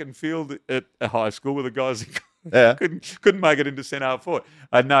track and field at a high school were the guys that couldn't make it into centre half forward.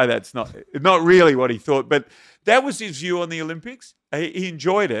 I know that's not really what he thought, but that was his view on the Olympics. He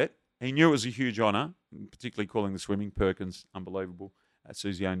enjoyed it. He knew it was a huge honour, particularly calling the swimming. Perkins, unbelievable.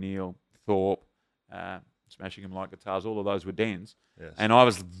 Susie O'Neill, Thorpe, smashing him like guitars. All of those were Dan's. Yes. And I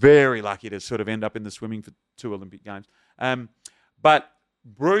was very lucky to sort of end up in the swimming for 2 Olympic Games. But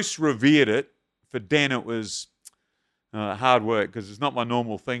Bruce revered it. For Dan, it was hard work because it's not my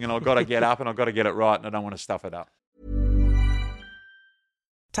normal thing, and I've got to get up and I've got to get it right, and I don't want to stuff it up.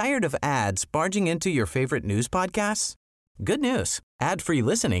 Tired of ads barging into your favorite news podcasts? Good news. Ad-free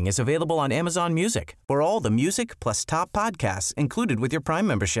listening is available on Amazon Music for all the music plus top podcasts included with your Prime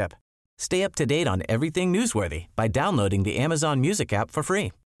membership. Stay up to date on everything newsworthy by downloading the Amazon Music app for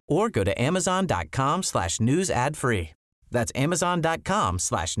free or go to amazon.com/news ad free. That's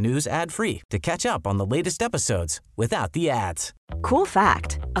amazon.com/news ad free to catch up on the latest episodes without the ads. Cool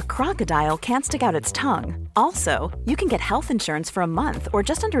fact, a crocodile can't stick out its tongue. Also, you can get health insurance for a month or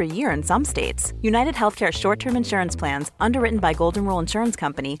just under a year in some states. United Healthcare short-term insurance plans, underwritten by Golden Rule Insurance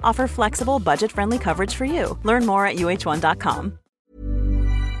Company, offer flexible, budget-friendly coverage for you. Learn more at uh1.com.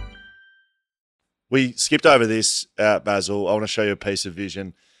 We skipped over this, Basil. I want to show you a piece of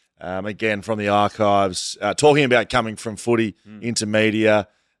vision, again, from the archives, talking about coming from footy into media.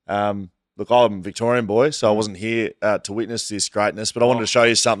 Look, I'm a Victorian boy, so I wasn't here to witness this greatness, but I wanted to show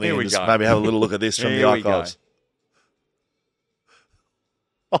you something and just maybe have a little look at this from the archives.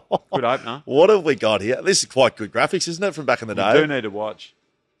 Good opener. What have we got here? This is quite good graphics, isn't it, from back in the day? You do need to watch.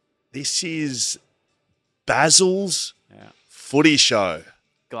 This is Basil's footy show.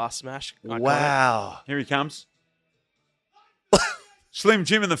 Glass smash. Wow. Here he comes. Slim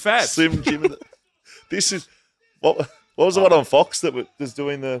Jim and the Fats. Slim Jim. This is what was the one on Fox that was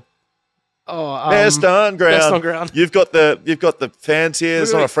doing the best on ground? Best on ground. You've got the fans here.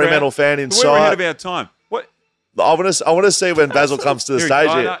 There's not a Fremantle fan inside. We're ahead of our time. What? I want to see when Basil comes to the stage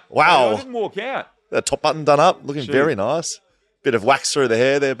here. Wow. I didn't walk out. The top button done up, looking very nice. Bit of wax through the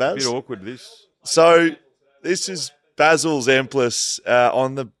hair there, Baz. Bit awkward this. So this is Basil Zempilas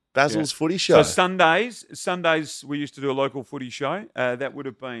on the Basil's footy show. So Sundays we used to do a local footy show. That would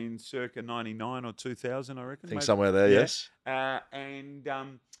have been circa 99 or 2000, I reckon. I think somewhere there, yes.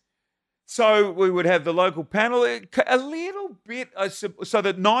 So we would have the local panel, a little bit. So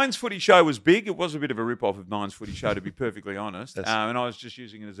the Nines footy show was big. It was a bit of a rip-off of Nines footy show, to be perfectly honest. Yes. And I was just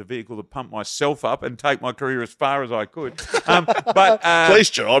using it as a vehicle to pump myself up and take my career as far as I could. But at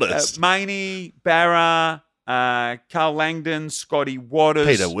least you're honest. Maney, Barra, Carl Langdon, Scotty Waters,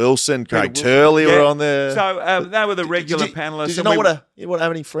 Peter Wilson, Craig Turley were on there. So they were the regular panellists. Did you not want to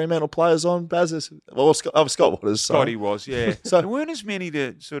have any Fremantle players on, Baz? Well, Scott Waters. Scotty was, yeah. So there weren't as many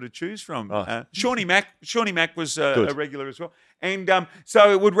to sort of choose from. Shawnee Mack was a regular as well. And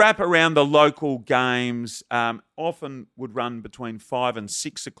so it would wrap around the local games, often would run between 5 and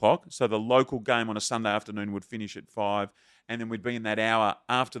 6 o'clock. So the local game on a Sunday afternoon would finish at 5. And then we'd be in that hour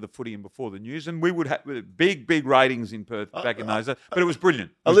after the footy and before the news. And we would have big ratings in Perth back in those days. But it was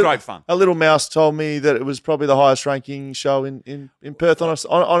brilliant. It was great fun. A little mouse told me that it was probably the highest ranking show in Perth on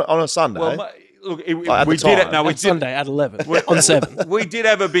a Sunday. Well, look, we did it. No, we did Sunday at 11 on 7. We did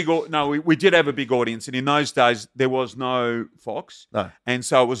have a big. We did have a big audience, and in those days there was no Fox, and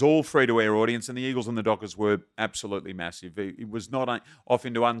so it was all free to air audience. And the Eagles and the Dockers were absolutely massive. It was not off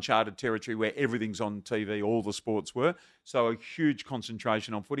into uncharted territory where everything's on TV. All the sports were so a huge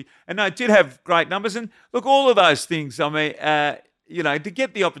concentration on footy, and it did have great numbers. And look, all of those things. I mean. To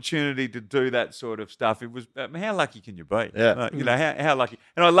get the opportunity to do that sort of stuff, it was how lucky can you be? Yeah. How lucky.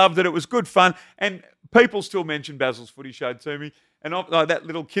 And I loved that it was good fun. And people still mention Basil's footy show to me. And like that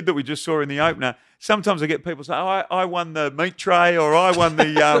little kid that we just saw in the opener, sometimes I get people say, "Oh, I won the meat tray," or "I won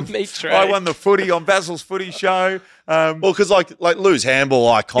the meat tray. I won the footy on Basil's footy show." Well, because like Lou's handball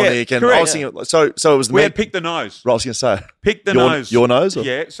iconic, Yeah, and correct. I was thinking, so it was the We meat. had Pick the Nose. I was going to say, Pick the your, Nose. Your nose? Or?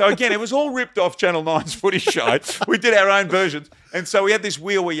 Yeah. So again, it was all ripped off Channel 9's footy show. We did our own versions. And so we had this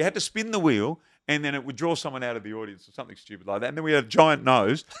wheel where you had to spin the wheel and then it would draw someone out of the audience or something stupid like that. And then we had a giant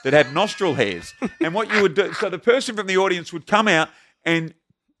nose that had nostril hairs. And what you would do, so the person from the audience would come out and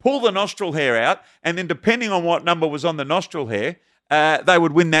pull the nostril hair out, and then depending on what number was on the nostril hair, they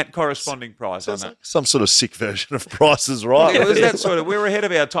would win that corresponding prize. Sounds like some sort of sick version of Price is Right. It was that sort of. We were ahead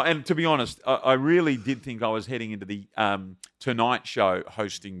of our time, and to be honest, I really did think I was heading into the Tonight Show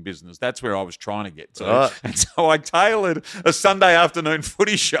hosting business. That's where I was trying to get to, Right. and so I tailored a Sunday afternoon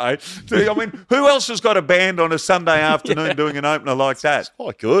footy show. I mean, who else has got a band on a Sunday afternoon doing an opener like that?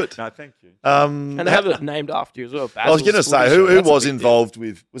 Quite good. No, thank you. And have it named after you as well. I was going to Basil's say, footy who show. That's a was big involved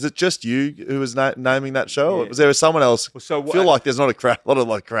with? Was it just you who was naming that show? Or Yeah. was there someone else? Well, so I feel like there's not a lot of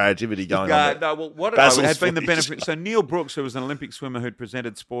like creativity going on. There. No, well, what Basil's had been the footy benefit. So Neil Brooks, who was an Olympic swimmer who'd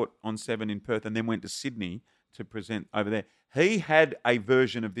presented Sport on 7 in Perth and then went to Sydney to present over there, he had a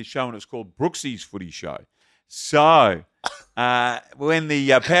version of this show and it's called Brooksy's Footy Show. So when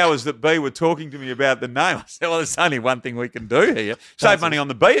the powers that be were talking to me about the name, I said, well, there's only one thing we can do here. Save money on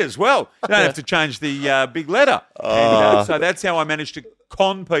the B as well. You don't have to change the big letter. And, so that's how I managed to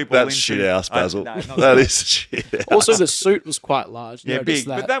con people That's into... shit house, Basil. No, not that is shit house. Also, the suit was quite large. Yeah, Notice big.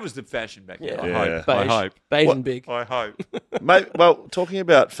 But that was the fashion back then. Yeah. I Yeah. hope. Beige. I hope. Beige What- and big. I hope. Mate, well, talking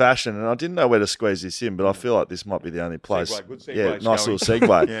about fashion, and I didn't know where to squeeze this in, but I feel like this might be the only place. Segue, good segue, Yeah, nice shall little we?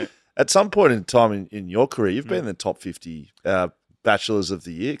 segue. Yeah. At some point in time in your career, you've been in the top 50 Bachelors of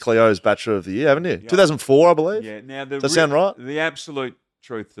the Year, Cleo's Bachelor of the Year, haven't you? 2004, I believe. Yeah. Now, Does that sound right? The absolute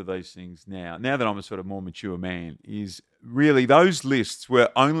truth to these things now that I'm a sort of more mature man, is really those lists were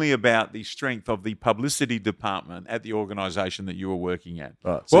only about the strength of the publicity department at the organisation that you were working at.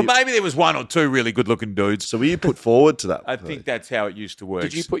 Right, so Well, maybe there was one or two really good-looking dudes. So were you put forward to that? I think that's how it used to work.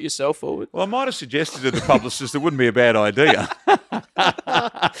 Did you put yourself forward? Well, I might have suggested to the publicist it wouldn't be a bad idea.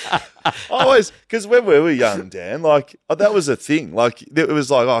 Always, because when we were young, Dan, like that was a thing. Like it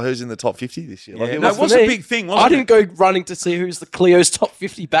was like, oh, who's in the top 50 this year? Like, Yeah, it no, was, it was For a me, big thing, wasn't I it? didn't go running to see who's the Cleo's top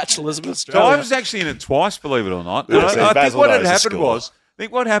 50 bachelors of So Australia. I was actually in it twice, believe it or not. Yeah, And see, I think Basil what had knows the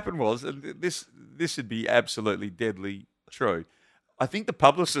happened score. was, and this would be absolutely deadly true. I think the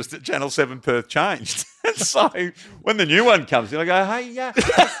publicist at Channel 7 Perth changed. So when the new one comes in, I go, hey, yeah.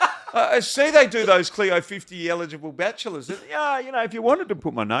 I see they do those Clio 50 eligible bachelors. And, yeah, if you wanted to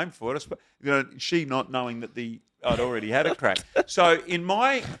put my name for it, she not knowing that I'd already had a crack. So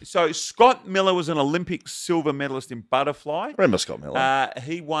Scott Miller was an Olympic silver medalist in butterfly. remember Scott Miller.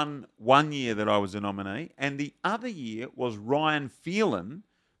 He won one year that I was a nominee, and the other year was Ryan Phelan,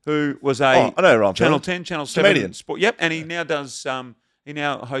 who was I know Ryan Channel Phelan. 10, Channel 7 Comedian. sport. Yep, and he now does. He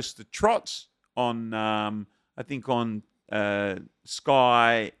now hosts the Trots on, I think on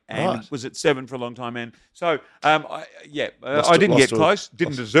Sky, and Right. was at 7 for a long time. And so, I Lost didn't get to- close.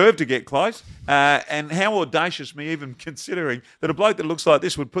 Didn't deserve to get close. And how audacious me even considering that a bloke that looks like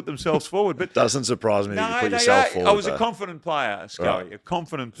this would put themselves forward. But Doesn't surprise me that you put they yourself are. forward. I was a though. confident player, Scully. Right. A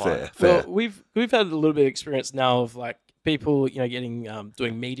confident player. Fair. Well, we've had a little bit of experience now of like people, getting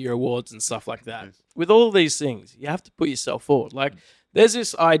doing media awards and stuff like that. With all these things, you have to put yourself forward. Like, there's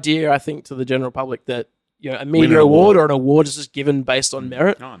this idea, I think, to the general public that a media award or an award is just given based on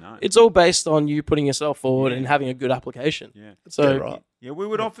merit. Oh, no. It's all based on you putting yourself forward and having a good application. Yeah. So right. Yeah, we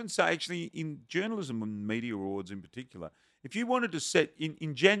would often say, actually, in journalism and media awards in particular, if you wanted to set,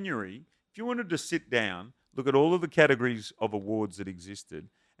 in January, if you wanted to sit down, look at all of the categories of awards that existed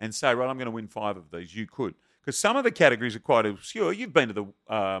and say, right, I'm going to win 5 of these, you could. Because some of the categories are quite obscure. You've been to the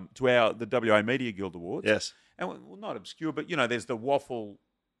WA Media Guild Awards. Yes. And well, not obscure, but there's the Waffle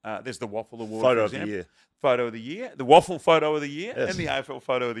Award. Photo for of the example. year. Photo of the year, the Waffle Photo of the Year, Yes. and the AFL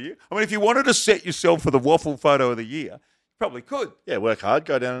Photo of the Year. I mean, if you wanted to set yourself for the Waffle Photo of the Year, you probably could. Yeah, work hard,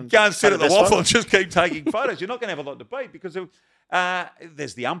 go down and Go and sit take at the best Waffle photo. and just keep taking photos. You're not going to have a lot to beat because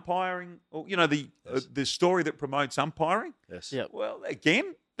there's the umpiring, or the story that promotes umpiring. Yes. Yep. Well,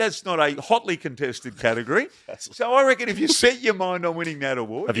 again, that's not a hotly contested category. So I reckon if you set your mind on winning that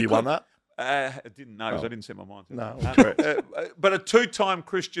award, Have you won that? I didn't know because I didn't set my mind to No, that. correct. But a 2-time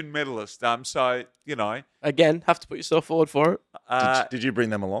Christian medalist. again, have to put yourself forward for it. Did you bring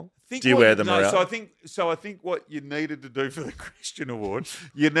them along? think Do you what- wear them no, around? So I think what you needed to do for the Christian Award,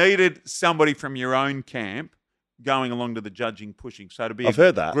 you needed somebody from your own camp going along to the judging, pushing. So to be I've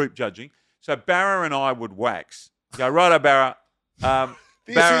heard that. group judging. So Barra and I would wax. Go, righto, Barra.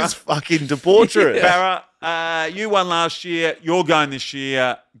 This is fucking debauchery. Barra, You won last year. You're going this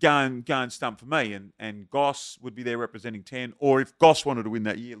year. Go and stump for me. And Goss would be there representing 10. Or if Goss wanted to win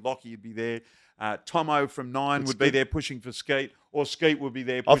that year, Lockie would be there. Tomo from 9 would be there pushing for Skeet. Or Skeet would be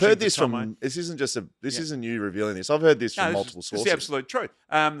there pushing for I've heard this Tomo. from. This isn't you revealing this. I've heard this from multiple sources. It's the absolute truth.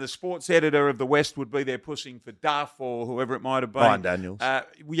 The sports editor of the West would be there pushing for Duff or whoever it might have been. Ryan Daniels.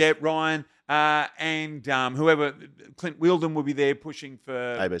 Ryan. And whoever, Clint Wheeldon will be there pushing for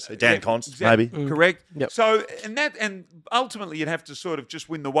ABC. Dan Const, maybe. Correct. Yep. So, and ultimately you'd have to sort of just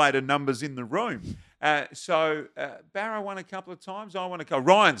win the weight of numbers in the room. Barrow won a couple of times. I won a couple.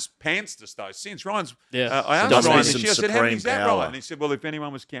 Ryan's pantsed us though since. Ryan's. I asked Ryan this year. I said, "How many is that, Ryan?" And he said, "Well, if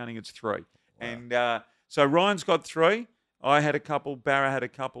anyone was counting, it's 3." Wow. And so Ryan's got 3. I had a couple. Barra had a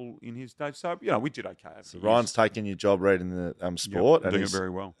couple in his day. So, we did okay. So Ryan's taking your job reading the sport. Yep, doing it very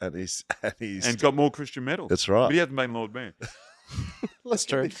well. And he's got more Christian medals. That's right. But he hasn't been Lord Mayor. That's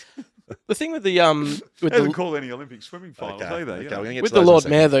true. The thing with the hasn't called any Olympic swimming finals either. Okay, with the Lord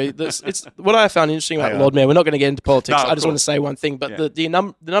Mayor though, it's what I found interesting about Lord Mayor. We're not going to get into politics. I just want to say one thing, but the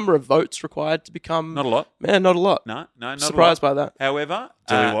number of votes required to become not a lot. Man, not a lot. No, not surprised a lot. by that. However,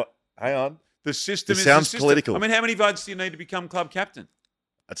 tell you what, hang on. The system sounds political. I mean, how many votes do you need to become club captain?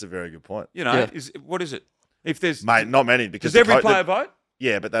 That's a very good point. What is it? If there's not many because does every player vote?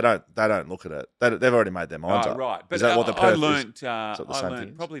 Yeah, but they don't look at it. They've already made their minds up. Right. But is that what the I learned? I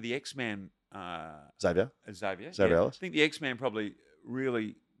learned probably the X-Man. Xavier I Ellis. think the X-Man probably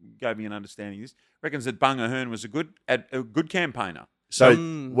really gave me an understanding of this. Reckons that Bunga Hearn was a good campaigner. So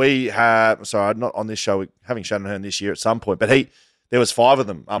we have. Sorry, not on this show. We're having Shannon Hearn this year at some point, but there was 5 of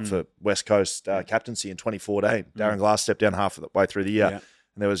them up for West Coast captaincy in 2014. Darren Glass stepped down half of the way through the year. Yeah.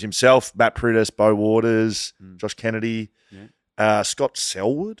 And there was himself, Matt Prittis, Beau Waters, Josh Kennedy, Scott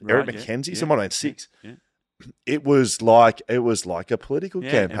Selwood, Eric McKenzie. Someone had 6. Yeah. It was like a political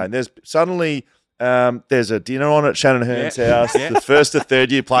campaign. There's suddenly there's a dinner on at Shannon Hearn's house. The first to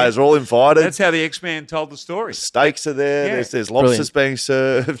third year players are all invited. That's how the X-Man told the story. Steaks are there. Yeah. There's lobsters being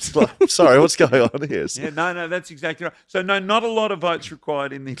served. Sorry, what's going on here? No, that's exactly right. So not a lot of votes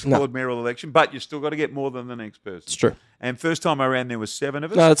required in the Lord Mayoral election, but you still got to get more than the next person. It's true. And first time around there was 7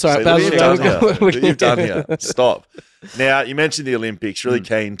 of us. No, that's all right. You've done here. Stop. Now, you mentioned the Olympics. Really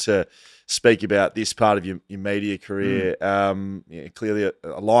keen to speak about this part of your media career. Clearly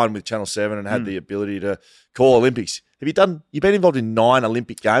aligned with Channel 7 and had the ability to call Olympics. You've been involved in 9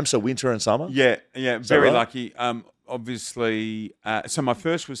 Olympic games, so winter and summer? Yeah, very lucky. Obviously, so my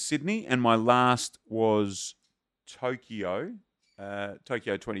first was Sydney and my last was Tokyo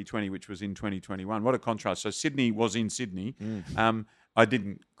 2020, which was in 2021. What a contrast. So Sydney was in Sydney. I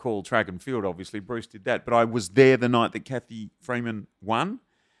didn't call track and field, obviously. Bruce did that. But I was there the night that Kathy Freeman won.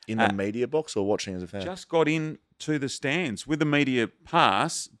 In the media box or watching as a fan? Just got into the stands with a media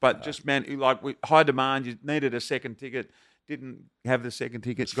pass, but high demand. You needed a second ticket. Didn't have the second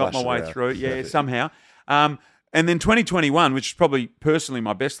ticket. Got my way through. Yeah, somehow. And then 2021, which is probably personally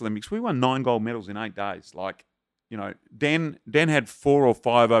my best Olympics, we won 9 gold medals in 8 days. Dan had 4 or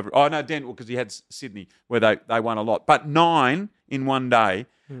 5 over. Oh no, Dan, because he had Sydney where they won a lot, but 9 in one day.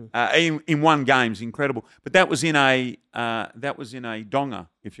 In one game's incredible, but that was in a donga,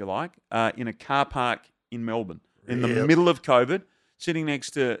 if you like, in a car park in Melbourne in the middle of COVID, sitting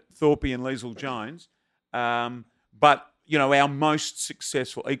next to Thorpe and Liesl Jones. But our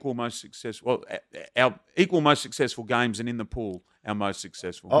equal most successful games, and in the pool, our most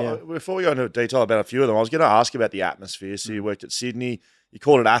successful. Before we go into detail about a few of them, I was going to ask you about the atmosphere. So you worked at Sydney. You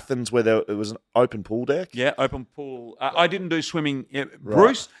called it Athens, where it was an open pool deck. Yeah, open pool. I didn't do swimming.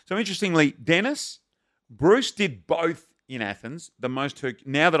 Bruce. So interestingly, Bruce did both in Athens.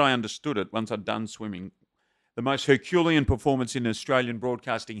 Now that I understood it, once I'd done swimming, the most Herculean performance in Australian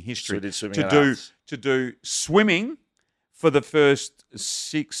broadcasting history. So did swimming to do swimming for the first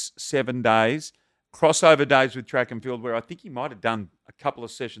 6-7 days, crossover days with track and field, where I think he might have done a couple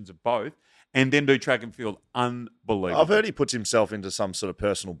of sessions of both. And then do track and field. Unbelievable. I've heard he puts himself into some sort of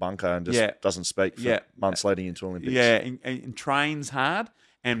personal bunker and just doesn't speak for months leading into Olympics. Yeah, and trains hard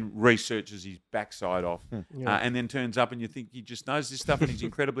and researches his backside off. And then turns up and you think he just knows this stuff and he's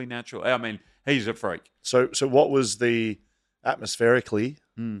incredibly natural. I mean, he's a freak. So what was the, atmospherically,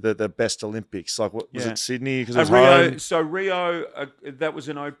 the best Olympics? Like, what was it, Sydney? Because it was Rio. home? So Rio, that was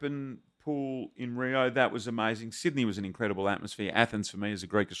an open pool in Rio. That was amazing. Sydney was an incredible atmosphere. Athens, for me, as a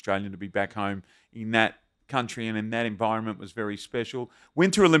Greek Australian, to be back home in that country and in that environment was very special.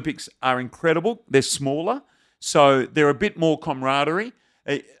 Winter Olympics are incredible. They're smaller, so they're a bit more camaraderie.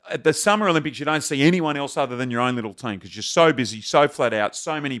 At the Summer Olympics, you don't see anyone else other than your own little team because you're so busy, so flat out,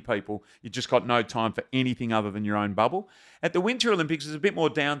 so many people. You just got no time for anything other than your own bubble. At the Winter Olympics, there's a bit more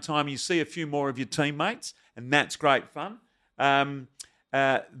downtime. You see a few more of your teammates, and that's great fun.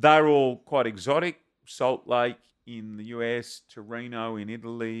 They're all quite exotic. Salt Lake in the US, Torino in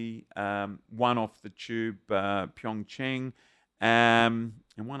Italy, one off the tube, Pyeongchang, and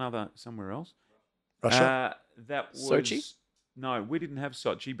one other somewhere else. Russia? That was Sochi? No, we didn't have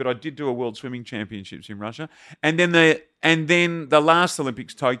Sochi, but I did do a World Swimming Championships in Russia, and then the last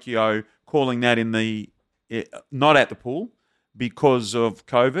Olympics, Tokyo, calling that in the not at the pool because of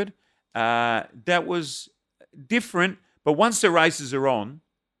COVID. That was different, but once the races are on,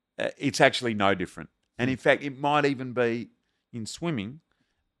 it's actually no different. And in fact, it might even be in swimming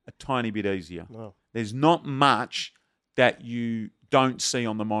a tiny bit easier. Wow. There's not much that you don't see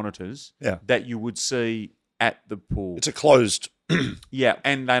on the monitors that you would see at the pool. It's a closed. Yeah,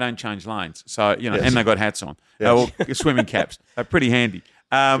 and they don't change lanes. So, Yes. and they got hats on. Yes. Or swimming caps. They're pretty handy.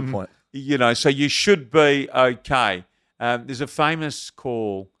 Good point. So you should be okay. There's a famous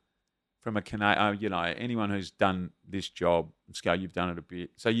call from a Canadian, anyone who's done this job, Scar, you've done it a bit.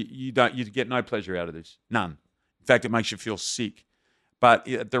 So you get no pleasure out of this. None. In fact, it makes you feel sick. But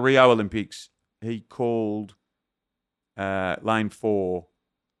at the Rio Olympics, he called lane 4,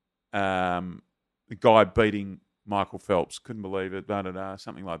 the guy beating Michael Phelps. Couldn't believe it,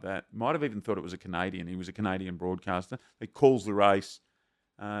 something like that. Might have even thought it was a Canadian. He was a Canadian broadcaster. He calls the race.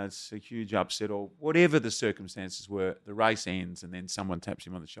 It's a huge upset, or whatever the circumstances were. The race ends, and then someone taps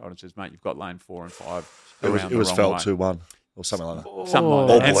him on the shoulder and says, "Mate, you've got lane 4 and 5 around It was the felt wrong way." 2-1 or something like that. Something like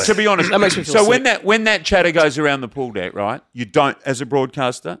that. And boy. to be honest, That makes me feel so sick. when that chatter goes around the pool deck, right? You don't, as a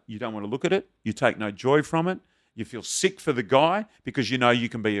broadcaster, you don't want to look at it. You take no joy from it. You feel sick for the guy because you know you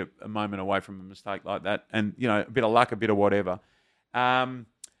can be a moment away from a mistake like that, and a bit of luck, a bit of whatever. But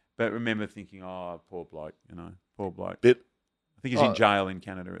remember thinking, "Oh, poor bloke," poor bloke. I think he's in jail in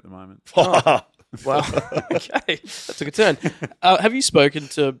Canada at the moment. Wow. Okay. That took a turn. Have you spoken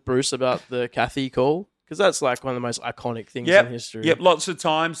to Bruce about the Cathy call? Because that's like one of the most iconic things in history. Yep, lots of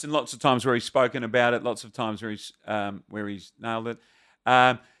times, and lots of times where he's spoken about it, lots of times where he's nailed it.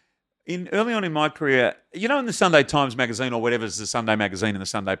 Early on in my career, in the Sunday Times magazine or whatever's the Sunday magazine in the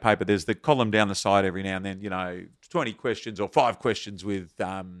Sunday paper, there's the column down the side every now and then, 20 questions or 5 questions with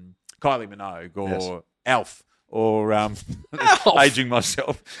Kylie Minogue or Alf. Or aging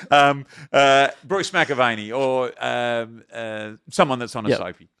myself, Bruce McAvaney, or someone that's on a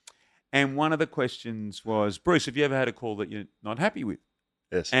soapy. And one of the questions was, Bruce, have you ever had a call that you're not happy with?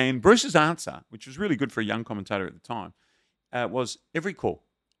 Yes. And Bruce's answer, which was really good for a young commentator at the time, was every call.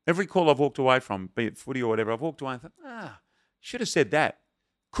 Every call I've walked away from, be it footy or whatever, I've walked away and thought, should have said that.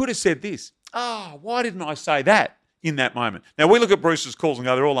 Could have said this. Why didn't I say that in that moment? Now, we look at Bruce's calls and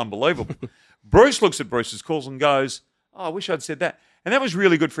go, they're all unbelievable. Bruce looks at Bruce's calls and goes, I wish I'd said that. And that was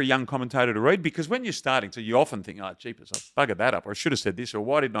really good for a young commentator to read because when you're starting to, you often think, jeepers, I buggered that up, or I should have said this, or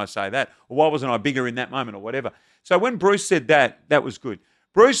why didn't I say that, or why wasn't I bigger in that moment, or whatever. So when Bruce said that, that was good.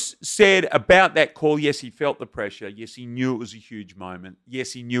 Bruce said about that call, yes, he felt the pressure. Yes, he knew it was a huge moment.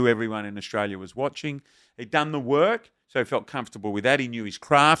 Yes, he knew everyone in Australia was watching. He'd done the work, so he felt comfortable with that. He knew his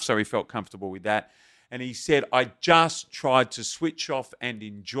craft, so he felt comfortable with that. And he said, I just tried to switch off and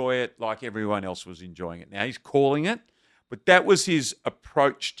enjoy it like everyone else was enjoying it. Now, he's calling it, but that was his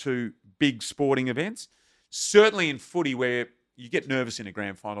approach to big sporting events. Certainly in footy where you get nervous in a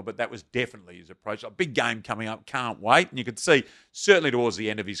grand final, but that was definitely his approach. A big game coming up, can't wait. And you could see, certainly towards the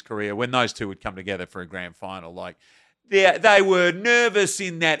end of his career, when those two would come together for a grand final, like they were nervous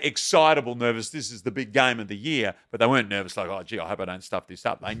in that excitable nervous, this is the big game of the year, but they weren't nervous like, I hope I don't stuff this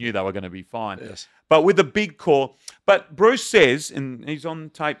up. They knew they were going to be fine. Yes. But with a big call, but Bruce says, and he's on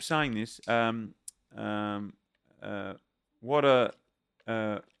tape saying this, It's meant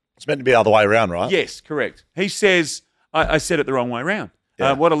to be the other way around, right? Yes, correct. He says, I said it the wrong way around.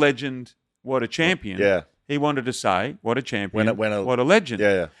 Yeah. What a legend, what a champion. Yeah. He wanted to say, what a champion, what a legend.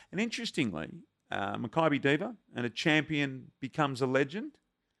 Yeah. And interestingly, Maccabi Diva and a champion becomes a legend.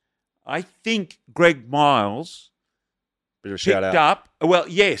 I think Greg Miles Bit of a shout picked out. up. Well,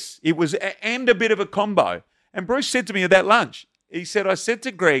 yes, it was, and a bit of a combo. And Bruce said to me at that lunch, he said, I said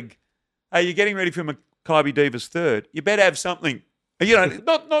to Greg, hey, you're getting ready for Maccabi Diva's third. You better have something.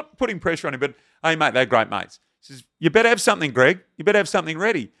 Not putting pressure on him, but, hey, mate, they're great mates. He says, you better have something, Greg. You better have something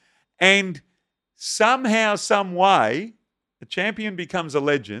ready. And somehow, some way, the champion becomes a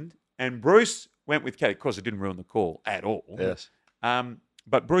legend, and Bruce went with Caddy. Of course, it didn't ruin the call at all. Yes.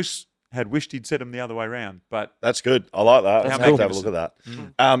 But Bruce had wished he'd said him the other way around. But That's good. I like that. That's Let's have cool. to have a look at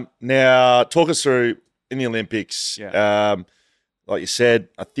that. Now, talk us through in the Olympics. Yeah. like you said,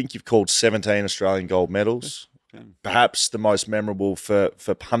 I think you've called 17 Australian gold medals. Perhaps the most memorable for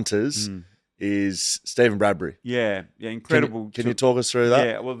punters is Stephen Bradbury. Yeah, incredible. Can you talk us through that?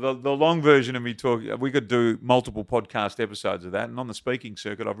 Yeah, well, the long version of me talking, we could do multiple podcast episodes of that, and on the speaking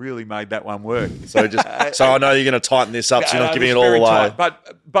circuit, I've really made that one work. So I know you're going to tighten this up, so you're not giving it all away. Tight.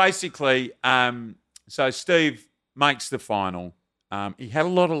 But basically, so Steve makes the final. He had a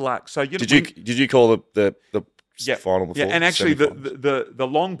lot of luck. So did you call the final before? Yeah, and actually the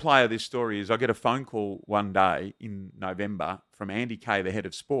long play of this story is I get a phone call one day in November from Andy Kay, the head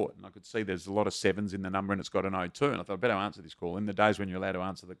of sport, and I could see there's a lot of sevens in the number and it's got an 02, and I thought I better answer this call in the days when you're allowed to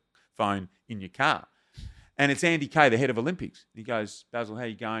answer the phone in your car. And it's Andy Kay, the head of Olympics. He goes, Basil, how are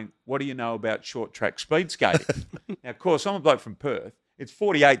you going? What do you know about short track speed skating? Now, of course, I'm a bloke from Perth. It's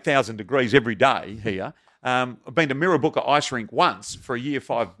 48,000 degrees every day here. I've been to Mirrabooka Ice Rink once for a Year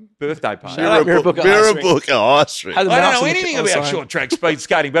 5 birthday party. Mirrabooka Ice Rink. I don't know anything about short track speed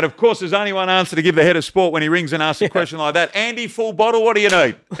skating, but of course there's only one answer to give the head of sport when he rings and asks a question like that. Andy, full bottle, what do you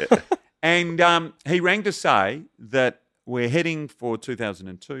need? And he rang to say that we're heading for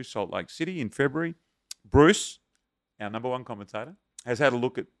 2002 Salt Lake City in February. Bruce, our number one commentator, has had a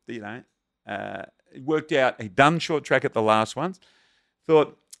look at, worked out, he'd done short track at the last ones,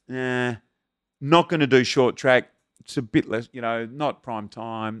 thought, not going to do short track. It's a bit less, not prime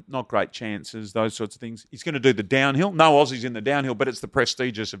time, not great chances, those sorts of things. He's going to do the downhill. No Aussies in the downhill, but it's the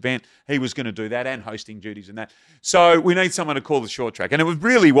prestigious event. He was going to do that and hosting duties and that. So we need someone to call the short track. And it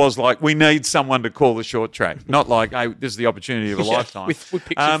really was like, we need someone to call the short track. Not like, hey, this is the opportunity of a lifetime. We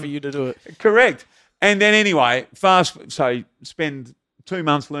picked it for you to do it. Correct. And then anyway, so spend 2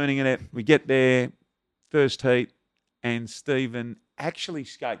 months learning it. We get there, first heat, and Stephen actually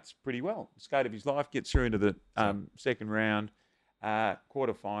skates pretty well. Skate of his life, gets through into the second round,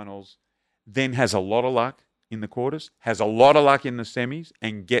 quarterfinals, then has a lot of luck in the quarters, has a lot of luck in the semis,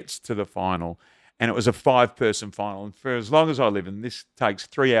 and gets to the final. And it was a 5-person final. And for as long as I live, and this takes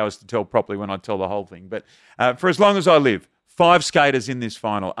 3 hours to tell properly when I tell the whole thing, but for as long as I live, 5 skaters in this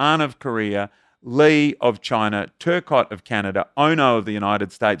final: Arn of Korea, Lee of China, Turcotte of Canada, Ono of the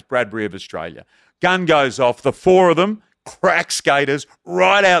United States, Bradbury of Australia. Gun goes off, the 4 of them, crack skaters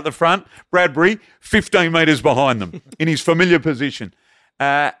right out the front. Bradbury, 15 metres behind them in his familiar position.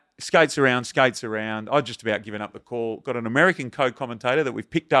 Skates around. I'd just about given up the call. Got an American co-commentator that we've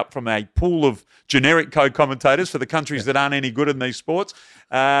picked up from a pool of generic co-commentators for the countries that aren't any good in these sports.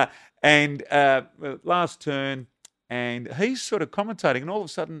 And last turn, and he's sort of commentating, and all of a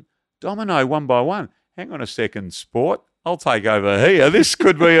sudden, domino one by one. Hang on a second, sport. I'll take over here. This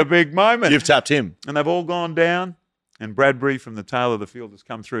could be a big moment. You've tapped him. And they've all gone down. And Bradbury from the tail of the field has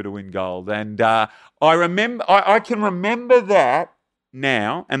come through to win gold. And I can remember that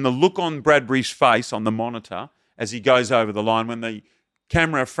now, and the look on Bradbury's face on the monitor as he goes over the line when the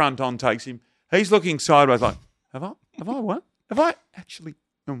camera front on takes him. He's looking sideways like, have I won? Have I actually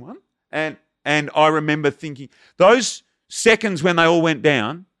won? And I remember thinking, those seconds when they all went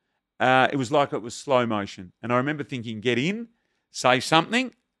down, it was like it was slow motion. And I remember thinking, get in, say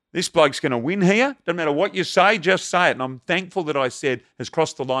something. This bloke's going to win here. Doesn't matter what you say, just say it. And I'm thankful that I said has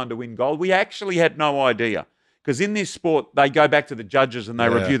crossed the line to win gold. We actually had no idea. Because in this sport, they go back to the judges and they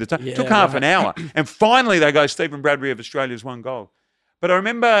review the time. It took half an hour. And finally, they go, Stephen Bradbury of Australia's won gold. But I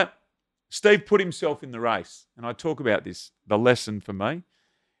remember Steve put himself in the race. And I talk about this, the lesson for me.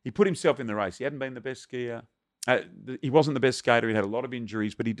 He put himself in the race. He hadn't been the best skier. He wasn't the best skater. He had a lot of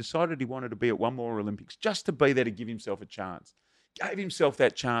injuries. But he decided he wanted to be at one more Olympics just to be there to give himself a chance. Gave himself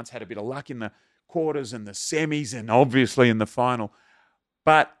that chance, had a bit of luck in the quarters and the semis and obviously in the final.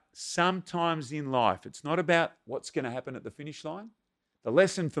 But sometimes in life, it's not about what's going to happen at the finish line. The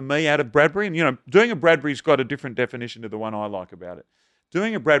lesson for me out of Bradbury, and doing a Bradbury's got a different definition to the one I like about it.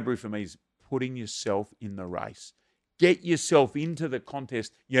 Doing a Bradbury for me is putting yourself in the race. Get yourself into the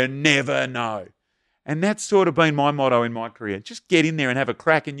contest. You never know. And that's sort of been my motto in my career. Just get in there and have a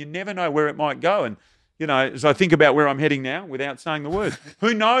crack, and you never know where it might go. And as I think about where I'm heading now, without saying the word,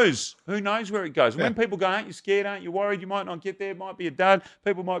 who knows? Who knows where it goes? And when people go, aren't you scared? Aren't you worried? You might not get there. It might be a dud.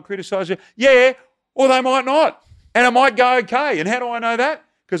 People might criticise you. Yeah, or they might not. And it might go okay. And how do I know that?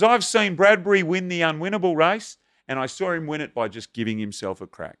 Because I've seen Bradbury win the unwinnable race, and I saw him win it by just giving himself a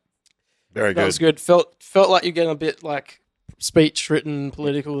crack. Very good. That was good. Felt like you're getting a bit like speech written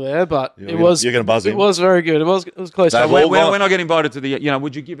political there, but you're going to buzz in. It was very good. It was close. When I get invited to the,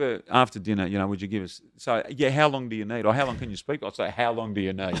 would you give after dinner, would you give us, so how long do you need? Or how long can you speak? I'll say, how long do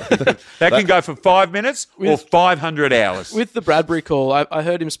you need? That can go for 5 minutes or 500 hours. With the Bradbury call, I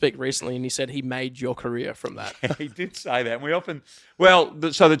heard him speak recently and he said he made your career from that. He did say that. And we often,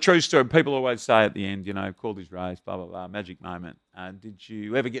 so the true story, people always say at the end, called his race, blah, blah, blah, magic moment. did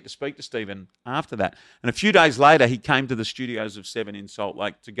you ever get to speak to Stephen after that? And a few days later, he came to the studios of 7 in Salt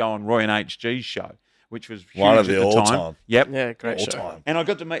Lake to go on Roy and HG's show, which was huge one of at the the all time. time. Yep. Yeah, great All show. time. And I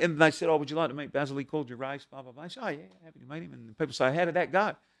got to meet, and they said, "Oh, would you like to meet Basil? He called your race, blah, blah, blah." I said, "Oh, yeah, happy to meet him." And people say, "How did that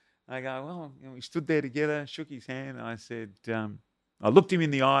go?" And I go, "Well, we stood there together, shook his hand, and I said, I looked him in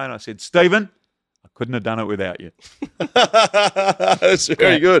the eye and I said, Stephen, I couldn't have done it without you." That's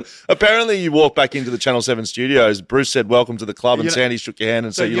very good. Apparently, you walked back into the Channel 7 studios. Bruce said, "Welcome to the club," and Sandy shook your hand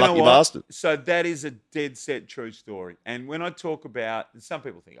and said, "You lucky bastard." So that is a dead set true story. And when I talk about, and some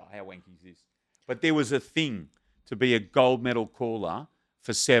people think, "Oh, how wanky is this?" But there was a thing to be a gold medal caller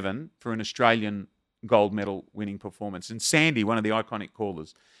for 7 for an Australian gold medal winning performance. And Sandy, one of the iconic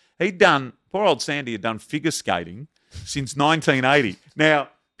callers, poor old Sandy had done figure skating since 1980. Now,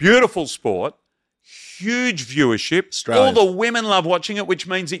 beautiful sport, huge viewership. Australians. All the women love watching it, which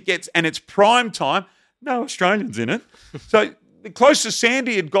means and it's prime time. No Australians in it. So the closest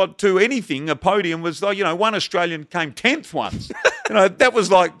Sandy had got to anything, a podium, was, one Australian came 10th once. That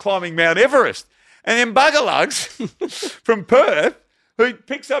was like climbing Mount Everest. And then Buggerlugs from Perth, who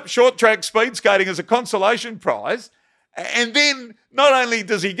picks up short track speed skating as a consolation prize. And then not only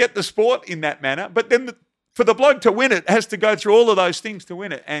does he get the sport in that manner, but then for the bloke to win it, has to go through all of those things to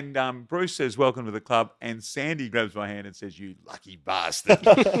win it. And Bruce says, "Welcome to the club." And Sandy grabs my hand and says, "You lucky bastard."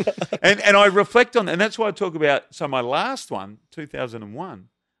 and I reflect on that. And that's why I talk about, so my last one, 2001,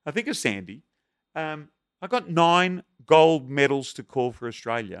 I think of Sandy. I got 9 gold medals to call for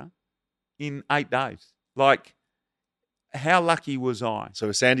Australia in 8 days. Like, how lucky was I? So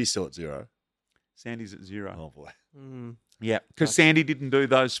is Sandy still at 0? Sandy's at 0. Oh, boy. Yeah, because Sandy didn't do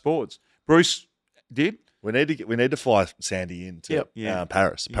those sports. Bruce did. We need to fly Sandy into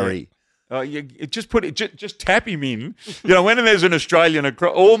Paris. Just tap him in. When there's an Australian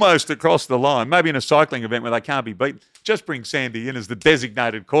almost across the line, maybe in a cycling event where they can't be beaten, just bring Sandy in as the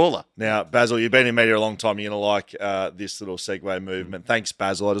designated caller. Now, Basil, you've been in media a long time. You're going to like this little segue movement. Thanks,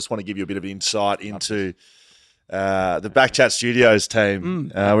 Basil. I just want to give you a bit of insight into the BackChat Studios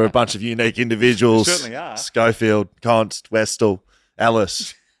team. We're a bunch of unique individuals. We certainly are. Schofield, Const, Westall,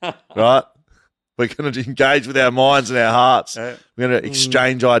 Ellis, right? We're going to engage with our minds and our hearts. We're going to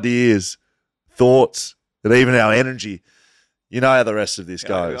exchange ideas, thoughts, and even our energy. You know how the rest of this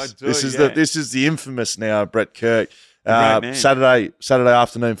goes. I do, This is the infamous now Brett Kirk. Man. Saturday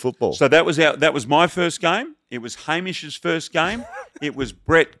afternoon football. So that was my first game. It was Hamish's first game. It was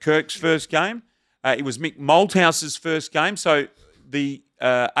Brett Kirk's first game. It was Mick Malthouse's first game. So the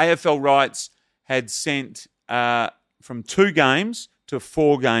AFL rights had sent from 2 games to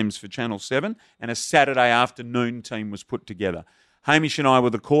 4 games for Channel 7, and a Saturday afternoon team was put together. Hamish and I were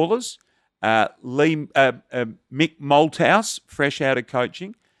the callers. Mick Malthouse, fresh out of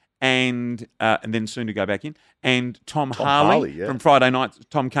coaching, and then soon to go back in, and Tom Harley from Friday nights.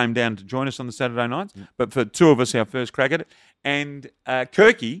 Tom came down to join us on the Saturday nights, but for 2 of us, our first crack at it. And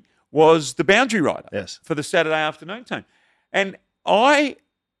Kirky was the boundary rider for the Saturday afternoon team. And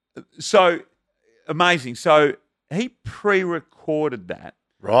amazing. So he pre-recorded that.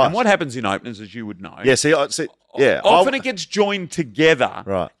 Right. And what happens in openers, as you would know. Yeah, Often it gets joined together.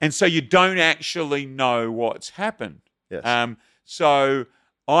 Right. And so you don't actually know what's happened. Yes. So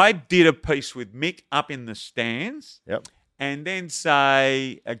I did a piece with Mick up in the stands. Yep. And then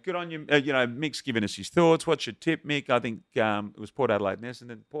say, good on you. Mick's giving us his thoughts. What's your tip, Mick? I think it was Port Adelaide and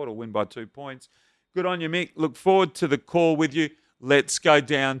Essendon. Port will win by 2 points. Good on you, Mick. Look forward to the call with you. Let's go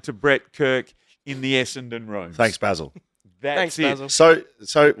down to Brett Kirk in the Essendon rooms. Thanks, Basil. That's it. Basil.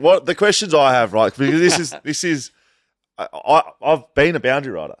 So what the questions I have, right? Because this is I've been a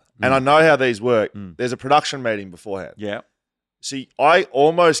boundary rider and I know how these work. There's a production meeting beforehand. Yeah. See, I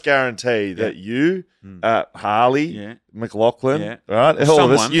almost guarantee that you, Harley, McLaughlin, right, all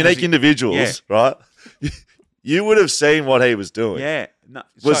of us, unique individuals, right? You would have seen what he was doing. Yeah. No,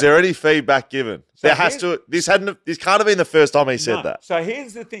 was there any feedback given? This can't have been the first time he said that. So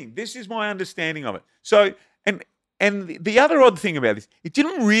here's the thing. This is my understanding of it. So and the other odd thing about this, it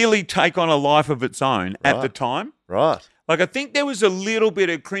didn't really take on a life of its own at the time. Right. Like I think there was a little bit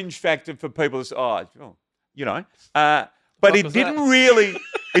of cringe factor for people to say, but it didn't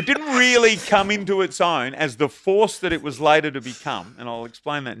really come into its own as the force that it was later to become, and I'll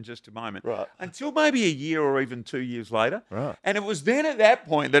explain that in just a moment. Right. Until maybe a year or even 2 years later. Right. And it was then at that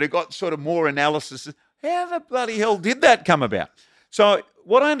point that it got sort of more analysis. How the bloody hell did that come about? So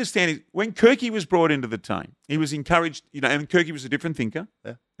what I understand is when Kirky was brought into the team, he was encouraged, and Kirky was a different thinker.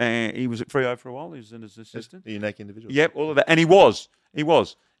 Yeah. He was at Freo for a while. He was an assistant. A unique individual. Yep, all of that. And he was.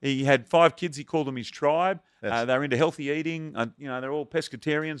 He had 5 kids. He called them his tribe. Yes. They're into healthy eating. They're all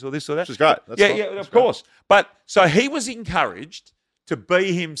pescatarians or this or that. Which is great. That's fine. Of course. But so he was encouraged to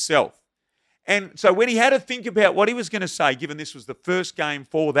be himself. And so when he had to think about what he was going to say, given this was the first game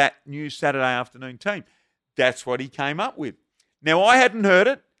for that new Saturday afternoon team, that's what he came up with. Now, I hadn't heard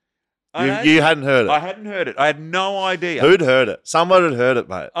it. You hadn't heard it? I hadn't heard it. I had no idea. Who'd heard it? Someone had heard it,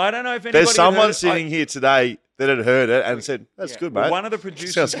 mate. I don't know if anybody There's someone had heard it. sitting here today that had heard it and said, that's good, mate. Well, one of the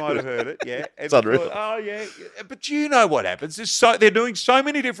producers might have heard it, yeah. It's unreal. Thought, but you know what happens. They're doing so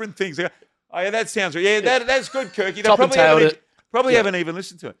many different things. They go, oh, yeah, that sounds right. Yeah, that's good, Kirky. They probably haven't even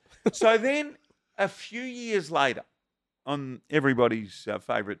listened to it. So then a few years later, on everybody's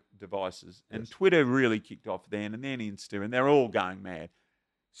favourite devices, and Twitter really kicked off then, and then Insta, and they're all going mad.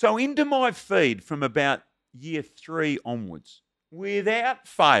 So into my feed from about year 3 onwards, without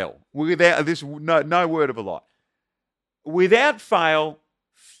fail, no word of a lie, without fail,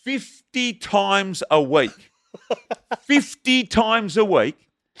 50 times a week, 50 times a week,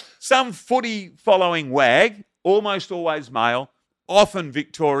 some footy following wag, almost always male, often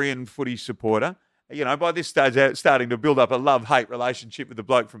Victorian footy supporter, by this stage starting to build up a love-hate relationship with the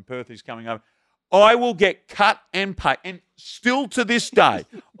bloke from Perth who's coming over. I will get cut and paid, and still to this day,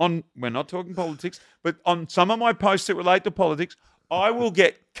 we're not talking politics, but on some of my posts that relate to politics, I will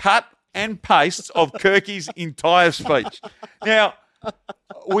get cut and pastes of Kirky's entire speech. Now,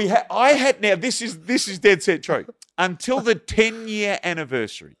 this is dead set true. Until the 10-year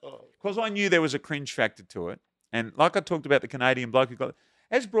anniversary, because I knew there was a cringe factor to it, and like I talked about the Canadian bloke who got it,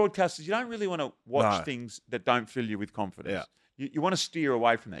 as broadcasters, you don't really want to watch things that don't fill you with confidence. Yeah. You want to steer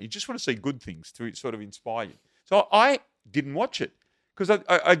away from that. You just want to see good things to sort of inspire you. So I didn't watch it because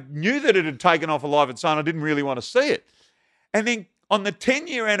I knew that it had taken off alive and so on. I didn't really want to see it. And then on the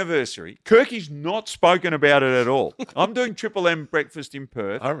 10-year anniversary, Kirky's not spoken about it at all. I'm doing Triple M breakfast in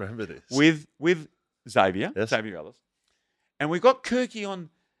Perth. I remember this. With Xavier Ellis. And we got Kirky on.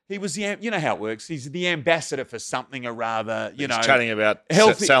 He was you know how it works. He's the ambassador for something or rather. He's chatting about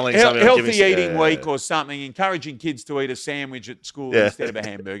healthy eating week or something, encouraging kids to eat a sandwich at school instead of a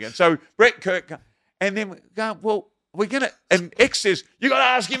hamburger. So Brett Kirk, and then we go, well, we're gonna. And X says you got to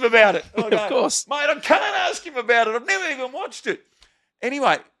ask him about it. Of course, mate. I can't ask him about it. I've never even watched it.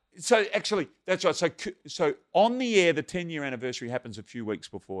 Anyway, so actually that's right. So on the air, the 10-year anniversary happens a few weeks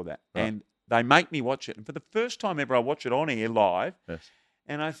before that, and they make me watch it. And for the first time ever, I watch it on air live. Yes.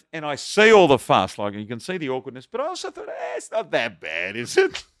 And I see all the fuss, like you can see the awkwardness, but I also thought, it's not that bad, is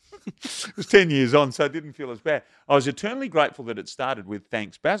it? It was 10 years on, so it didn't feel as bad. I was eternally grateful that it started with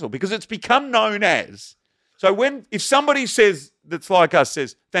thanks, Basil, because it's become known as. So if somebody that's like us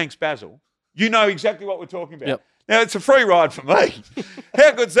says, thanks, Basil, you know exactly what we're talking about. Yep. Now, it's a free ride for me.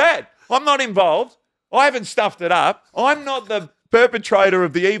 How good's that? I'm not involved. I haven't stuffed it up. I'm not the perpetrator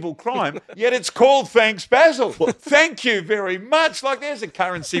of the evil crime, yet it's called Thanks Basil. Thank you very much. Like there's a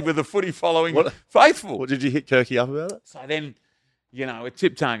currency with the footy following faithful. What did you hit Kirky up about it? So then, we're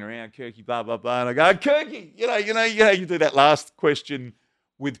tiptoeing around Kirky, blah, blah, blah. And I go, Kirky, you do that last question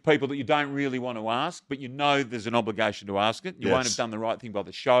with people that you don't really want to ask, but there's an obligation to ask it. You won't have done the right thing by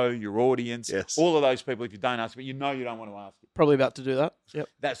the show, your audience, all of those people if you don't ask it, but you don't want to ask it. Probably about to do that. Yep.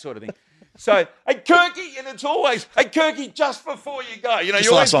 That sort of thing. So, hey, Kirky, and it's always, hey, Kirky, just before you go. You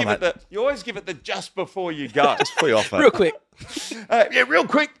always give it the just before you go. Just before you off, mate. Real quick. Real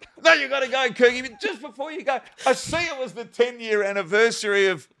quick. No, you got to go, Kirky, but just before you go. I see it was the 10-year anniversary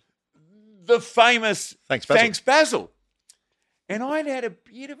of the famous Thanks Basil. And I'd had a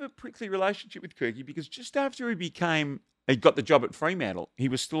bit of a prickly relationship with Kirky because just after he got the job at Fremantle, he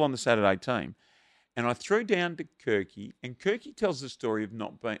was still on the Saturday team. And I threw down to Kirky, and Kirky tells the story of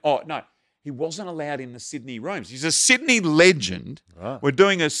not being... Oh, no. He wasn't allowed in the Sydney rooms. He's a Sydney legend. Right. We're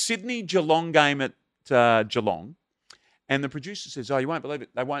doing a Sydney-Geelong game at Geelong, and the producer says, you won't believe it,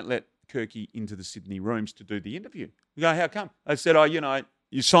 they won't let Kirky into the Sydney rooms to do the interview. We go, how come? They said,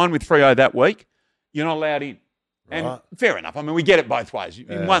 you signed with Freo that week, you're not allowed in. Right. And fair enough. I mean, we get it both ways.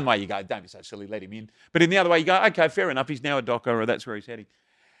 In one way, you go, don't be so silly, let him in. But in the other way, you go, okay, fair enough, he's now a docker, or that's where he's heading.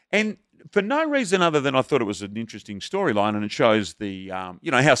 And for no reason other than I thought it was an interesting storyline, and it shows the,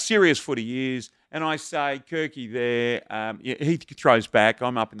 how serious footy is. And I say, Kirky there, he throws back.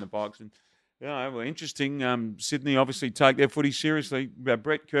 I'm up in the box, and interesting. Sydney obviously take their footy seriously.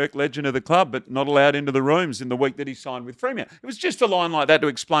 Brett Kirk, legend of the club, but not allowed into the rooms in the week that he signed with Fremantle. It was just a line like that to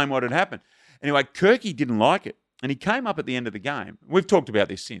explain what had happened. Anyway, Kirky didn't like it, and he came up at the end of the game. We've talked about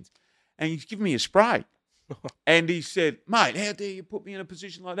this since, and he's given me a spray. And he said, mate, how dare you put me in a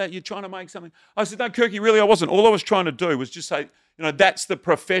position like that? You're trying to make something. I said, no, Kirky, really, I wasn't. All I was trying to do was just say, that's the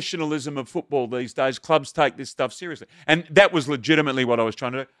professionalism of football these days. Clubs take this stuff seriously. And that was legitimately what I was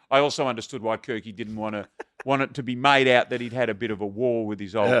trying to do. I also understood why Kirky didn't want it to be made out that he'd had a bit of a war with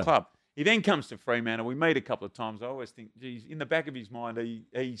his old club. He then comes to Fremantle. We meet a couple of times. I always think, geez, in the back of his mind,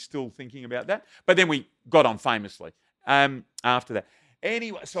 he's still thinking about that. But then we got on famously after that.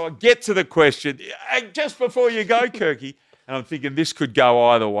 Anyway, so I get to the question, just before you go, Kirky, and I'm thinking this could go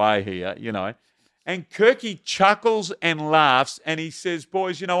either way here, And Kirky chuckles and laughs, and he says,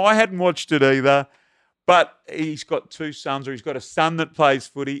 boys, I hadn't watched it either, but he's got two sons, or he's got a son that plays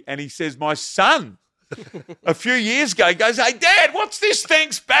footy, and he says, my son, a few years ago, he goes, hey, Dad, what's this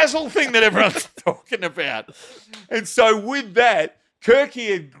thanks Basil thing that everyone's talking about? And so with that,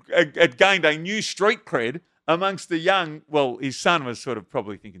 Kirky had gained a new street cred amongst the young. Well, his son was sort of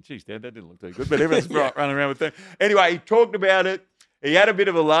probably thinking, geez, Dad, that didn't look too good, but everyone's running around with that. Anyway, he talked about it. He had a bit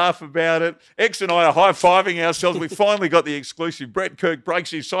of a laugh about it. X and I are high-fiving ourselves. We finally got the exclusive. Brett Kirk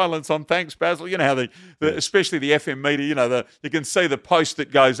breaks his silence on thanks, Basil. You know how especially the FM media, you can see the post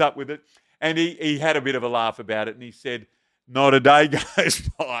that goes up with it. And he had a bit of a laugh about it, and he said, not a day goes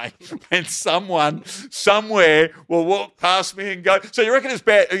by and someone somewhere will walk past me and go, so you reckon it's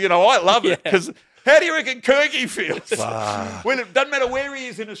bad? I love it because how do you reckon Kirky feels? Wow. Well, it doesn't matter where he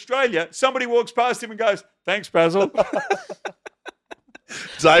is in Australia. Somebody walks past him and goes, thanks, Basil.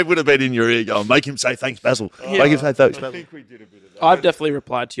 Dave would have been in your ear going, make him say thanks, Basil. Make him say thanks, Basil. I think we did a bit of that. I've definitely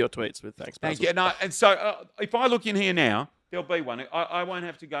replied to your tweets with thanks, Basil. Thank you. No, and so if I look in here now, there'll be one. I won't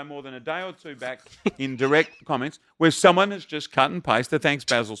have to go more than a day or two back in direct comments where someone has just cut and pasted a thanks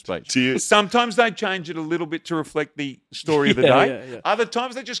Basil speech. Sometimes they change it a little bit to reflect the story of the day. Yeah. Other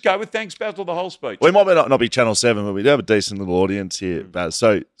times they just go with thanks Basil the whole speech. We might not be Channel 7, but we do have a decent little audience here, Baz.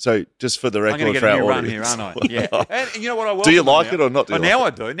 So just for the record, I'm going to for get a our new run audience. here, aren't I? Yeah. And you know what I will do you like it or not? Now I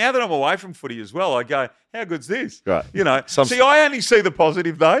do. Now that I'm away from footy as well, I go, how good's this? Right. I only see the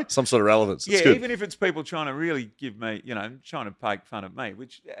positive though. Some sort of relevance. It's Yeah, good. even if it's people trying to really give me, trying to poke fun at me,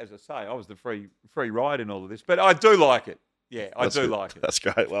 which, as I say, I was the free ride in all of this. But I do like it. Yeah, I do like it. That's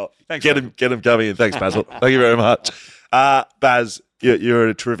great. Well, thanks, get him coming in. Thanks, Basil. Thank you very much. Baz, you're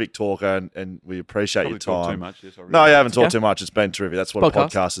a terrific talker, and we appreciate Probably your time. Talked too much. Yes, No, you haven't talked too much. It's been terrific. That's what a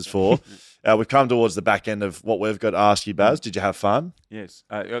Podcast. podcast is for. We've come towards the back end of what we've got to ask you, Baz. Did you have fun? Yes.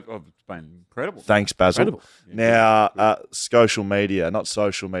 It's been incredible. Thanks, Basil. Incredible. Now, social media, not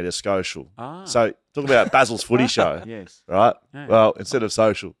social media, social. So talk about Basil's footy show. Yes. Right? Yeah. Well, instead of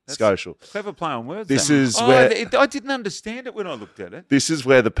social, social. Clever play on words. This that. is where... I didn't understand it when I looked at it. This is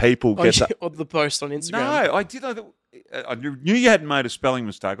where the people get... Or the post on Instagram. No, I did. I knew you hadn't made a spelling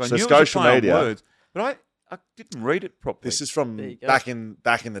mistake. I So knew it was a social play media- on words, but I didn't read it properly. This is from There you go. back in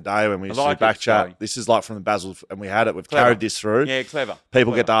the day when we used like to do it, BackChat. sorry. This is like from the Basil, and we had it. We've Clever. carried this through. Yeah, clever.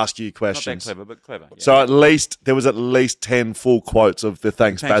 People Clever. get to ask you Not that questions. clever, but clever. Yeah. So there was at least 10 full quotes of the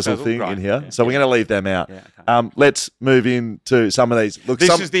thanks Basil thing right. in here. Yeah, So we're going to leave them out. Yeah, okay. Let's move into some of these. Look,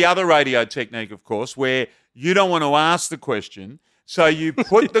 This is the other radio technique, of course, where you don't want to ask the question, so you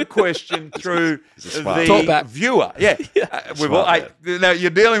put the question through smart. Talk the back. viewer. Yeah. Now, you're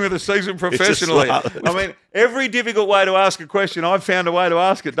dealing with a seasoned professional here. smart. I mean, every difficult way to ask a question, I've found a way to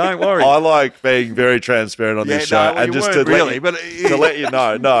ask it. Don't worry. I like being very transparent on this show, well, and you just weren't to really, to let you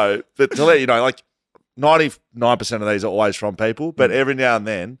know, but to let you know, like 99% of these are always from people, but every now and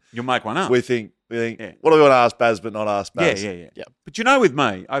then You'll make one up. we think, Yeah. what do we want to ask Baz, but not ask Baz? Yeah. Yeah. But with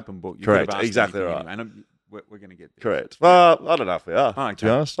me, open book. You Correct. could have asked Exactly anything right. anyway, and we're going to get there. Correct. Well, I don't know if we are. Okay. To be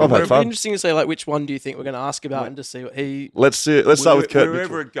honest, Well, I've It'd had be fun. interesting to say, like, which one do you think we're going to ask about and to see what he... Let's start with Kurt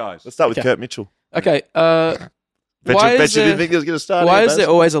Wherever Mitchell. it goes. Let's start with Okay. Kurt Mitchell. Okay, Bet why you is didn't there, think it was going to start. why here, is Baz? there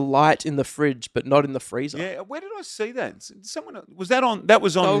always a light in the fridge but not in the freezer? Yeah, where did I see that? Someone was that on? That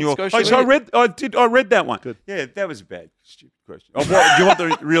was on Oh, your. Scotia Oh, so Media. I read that one. Good. Yeah, that was a bad, stupid question. Oh, what, do you want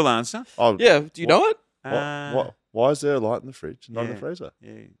the real answer? Oh, Yeah, do you know it? What? Why is there a light in the fridge, not in the yeah. freezer?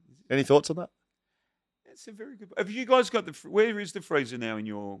 Yeah, Any thoughts on that? that's a very good. Have you guys got where is the freezer now in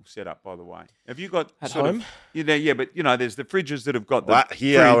your setup? By the way, have you got At sort home? Of, yeah, but there's the fridges that have got the Well,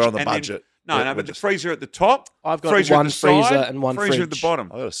 here fridge we're on the and then- budget. no, We're but the just- freezer at the top. I've got freezer one at the freezer side, and one freezer at the fridge.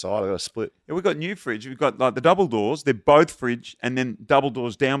 bottom. I got a side. I got a split. Yeah, we've got new fridge. We've got like the double doors. They're both fridge, and then double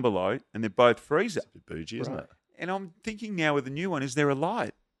doors down below, and they're both freezer. Bit bougie, isn't Right. it? And I'm thinking now with the new one, is there a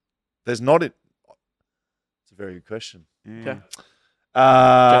light? There's not it. It's a very good question. Yeah. Okay.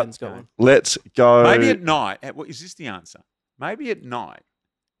 Uh, Jaden's got one. let's go. Maybe at night. Is this the answer? Maybe at night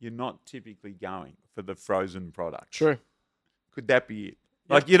you're not typically going for the frozen product. True. Could that be it?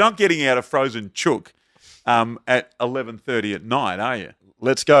 Like you're not getting out a frozen chook at 11:30 at night, are you?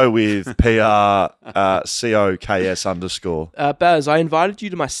 Let's go with PRCOKS_. Baz, I invited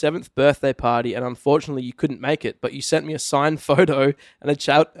you to my 7th birthday party, and unfortunately you couldn't make it, but you sent me a signed photo and a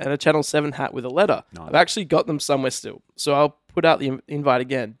Channel 7 hat with a letter. Nice. I've actually got them somewhere still, so I'll put out the invite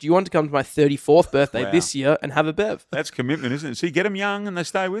again. Do you want to come to my 34th birthday this year and have a bev? That's commitment, isn't it? So you get them young and they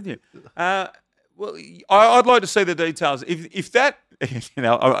stay with you. Well, I'd like to see the details. If that, does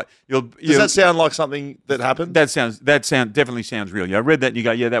that sound like something that happened? That definitely sounds real. Yeah, I read that and you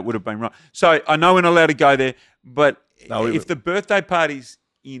go, yeah, that would have been right. So I know we're not allowed to go there, but if the birthday party's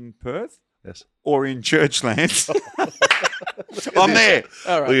in Perth, yes, or in Churchland, I'm there.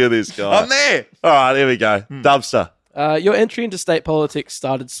 All right. Look at this guy. I'm there. All right, here we go. Dubster. Your entry into state politics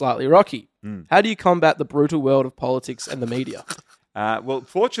started slightly rocky. How do you combat the brutal world of politics and the media? Well,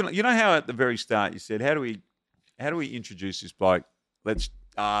 fortunately, you know how at the very start you said, how do we introduce this bloke? Let's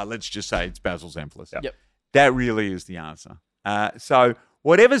just say it's Basil Zempilas. Yep. That really is the answer. So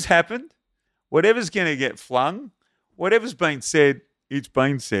whatever's happened, whatever's going to get flung, whatever's been said, it's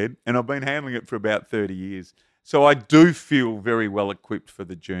been said, and I've been handling it for about 30 years. So I do feel very well equipped for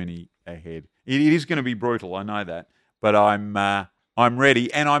the journey ahead. It is going to be brutal, I know that, but I'm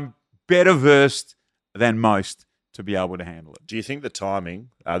ready, and I'm better versed than most to be able to handle it. Do you think the timing,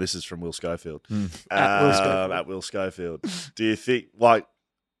 this is from Will Schofield, At Will Schofield, do you think, like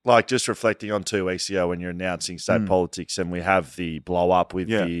just reflecting on 2 weeks ago when you're announcing state politics and we have the blow up with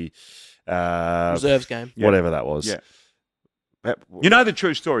the Reserves game. whatever that was. Yeah. You know the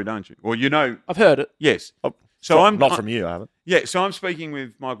true story, don't you? Or you know... I've heard it. Yes. So not from you, I haven't. Yeah, so I'm speaking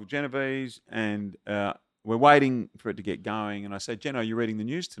with Michael Genovese and we're waiting for it to get going. And I say, Geno, are you reading the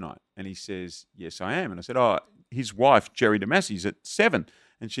news tonight? And he says, yes, I am. And I said, his wife, Jerry DeMassey's at 7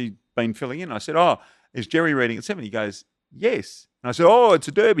 and she'd been filling in. I said, is Jerry reading at 7? He goes, yes. And I said, it's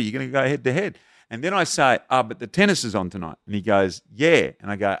a derby. You're going to go head to head. And then I say, but the tennis is on tonight. And he goes, yeah. And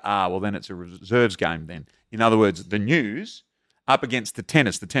I go, well, then it's a reserves game then. In other words, the news up against the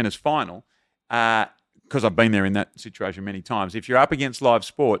tennis final, because I've been there in that situation many times. If you're up against live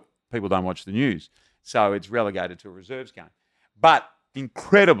sport, people don't watch the news. So it's relegated to a reserves game. But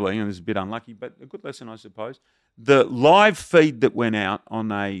incredibly, and this is a bit unlucky, but a good lesson, I suppose, the live feed that went out on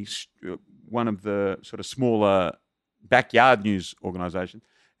one of the sort of smaller backyard news organisations,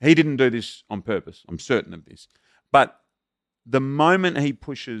 he didn't do this on purpose. I'm certain of this. But the moment he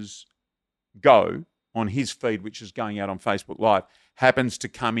pushes go on his feed, which is going out on Facebook Live, happens to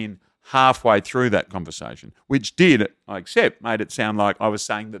come in halfway through that conversation, which did, I accept, made it sound like I was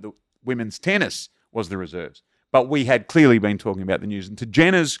saying that the women's tennis was the reserves. But we had clearly been talking about the news. And to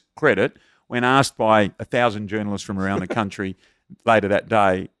Jenna's credit, when asked by 1,000 journalists from around the country later that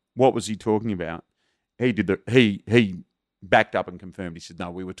day, what was he talking about? He backed up and confirmed. He said,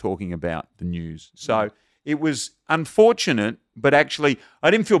 no, we were talking about the news. So it was unfortunate, but actually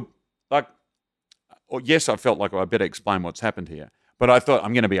I didn't feel like, yes, I felt like I better explain what's happened here. But I thought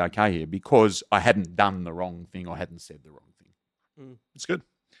I'm going to be okay here because I hadn't done the wrong thing or hadn't said the wrong thing. It's good.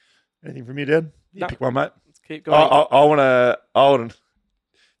 Anything from you, Dad? You pick one, mate. Let's keep going. I want to.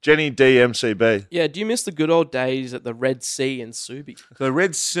 Jenny DMCB. Yeah, do you miss the good old days at the Red Sea in Subi? The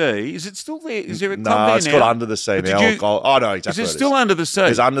Red Sea, is it still there? Is there a club No, there it's now? got Under the Sea now. I know exactly. Is what it still Under the Sea?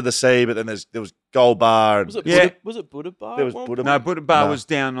 There's Under the Sea, but then there was Gold Bar. Was it Buddha Bar? There was at one Buddha point? No, Buddha Bar was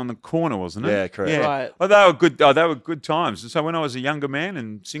down on the corner, wasn't it? Yeah, correct. Yeah. Right. Well, they were good. They were good times. So when I was a younger man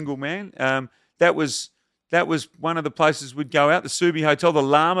and single man, that was one of the places we'd go out. The Subi Hotel, the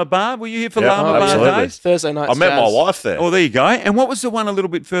Llama Bar. Were you here for Llama Bar absolutely. days? Thursday night. I met my wife there. Oh, there you go. And what was the one a little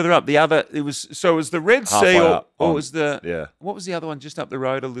bit further up? The other, it was the Red Halfway Sea, up or on- was the yeah. What was the other one just up the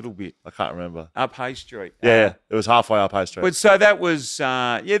road a little bit? I can't remember. Up Hay Street. Yeah, it was halfway up Hay Street. But so that was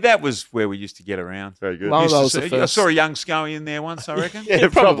that was where we used to get around. Very good. Llama Used to Bar was the see- I first. saw a young Scully in there once, I reckon. Yeah,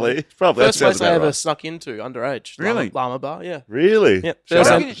 probably. That First sounds place I about ever right. snuck into, underage. Really? Llama Bar, yeah. Really? Yep. Shout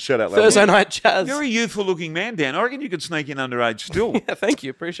Thursday- out, shout out, Llama. Thursday night jazz. You're a youthful looking man, Dan. I reckon you could sneak in underage still. Yeah, thank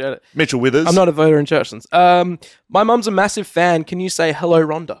you. Appreciate it. Mitchell Withers. I'm not a voter in Churchlands. My mum's a massive fan. Can you say hello,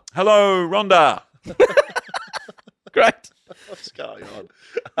 Rhonda? Hello, Rhonda. Great. What's going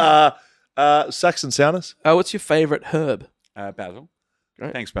on? Saxon Sounders. What's your favourite herb? Basil.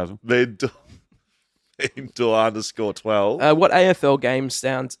 Great. Thanks, Basil. Indoor _12. What AFL game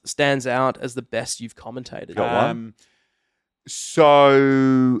stands out as the best you've commentated? Got one?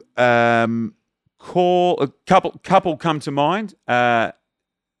 Call a couple come to mind.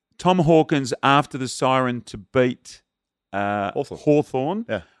 Tom Hawkins after the siren to beat Hawthorn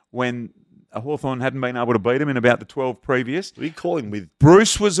Yeah. when Hawthorn hadn't been able to beat him in about the 12 previous. We call him with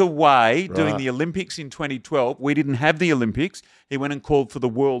Bruce was away doing Right. the Olympics in 2012. We didn't have the Olympics. He went and called for the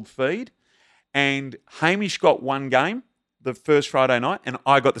world feed. And Hamish got one game, the first Friday night, and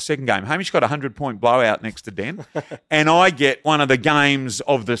I got the second game. Hamish got a 100-point blowout next to Den, and I get one of the games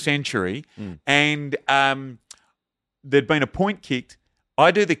of the century. And there'd been a point kicked. I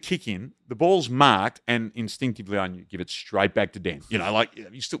do the kick in, the ball's marked, and instinctively I knew, give it straight back to Den. I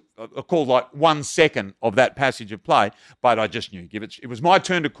called like 1 second of that passage of play, but I just knew, it was my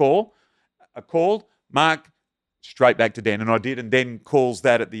turn to call. I called, mark, straight back to Den, and I did, and Den calls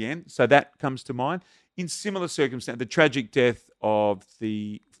that at the end. So that comes to mind. In similar circumstance, the tragic death of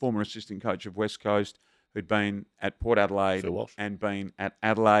the former assistant coach of West Coast, who'd been at Port Adelaide and been at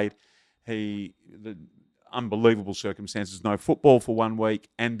Adelaide. The unbelievable circumstances, no football for 1 week,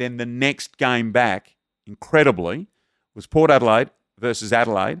 and then the next game back, incredibly, was Port Adelaide versus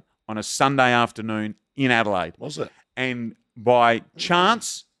Adelaide on a Sunday afternoon in Adelaide. Was it? And by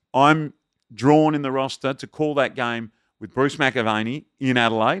chance, I'm drawn in the roster to call that game with Bruce McAvaney in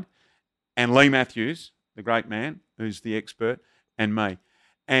Adelaide, and Lee Matthews, the great man, who's the expert, and me.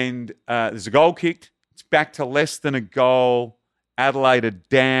 And there's a goal kicked. It's back to less than a goal. Adelaide are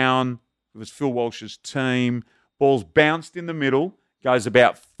down. It was Phil Walsh's team. Ball's bounced in the middle, goes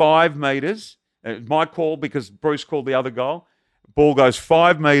about 5 metres. My call because Bruce called the other goal. Ball goes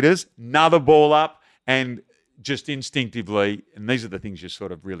 5 metres, another ball up, and just instinctively, and these are the things you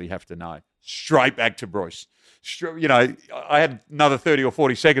sort of really have to know, straight back to Bruce. I had another 30 or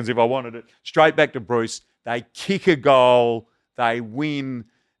 40 seconds if I wanted it. Straight back to Bruce. They kick a goal. They win.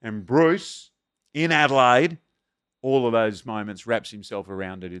 And Bruce, in Adelaide, all of those moments, wraps himself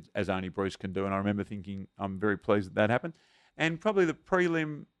around it as only Bruce can do. And I remember thinking, I'm very pleased that happened. And probably the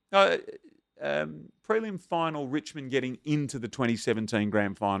prelim final, Richmond getting into the 2017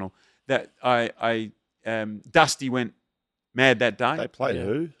 grand final, that Dusty went mad that day. They played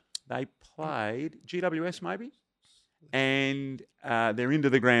who? They played GWS maybe, and they're into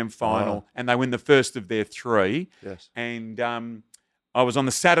the grand final, and they win the first of their 3. Yes. And I was on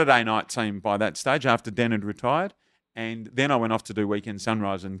the Saturday night team by that stage after Den had retired, and then I went off to do Weekend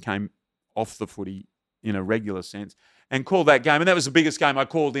Sunrise and came off the footy in a regular sense and called that game. And that was the biggest game I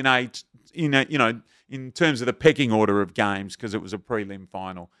called in terms of the pecking order of games because it was a prelim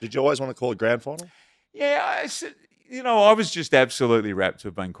final. Did you always want to call a grand final? Yeah, I was just absolutely rapt to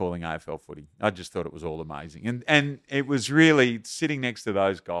have been calling AFL footy. I just thought it was all amazing. And it was really sitting next to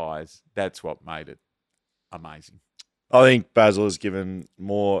those guys, that's what made it amazing. I think Basil has given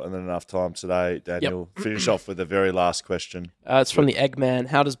more than enough time today. Daniel, finish off with the very last question. It's from the Eggman.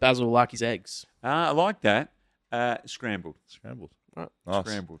 How does Basil like his eggs? I like that. Scrambled. Right. Nice.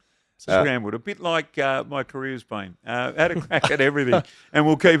 Scrambled. A bit like my career's been. Had a crack at everything, and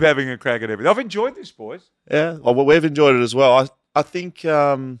we'll keep having a crack at everything. I've enjoyed this, boys. Yeah, well, we've enjoyed it as well. I think,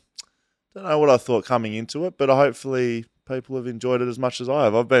 don't know what I thought coming into it, but hopefully people have enjoyed it as much as I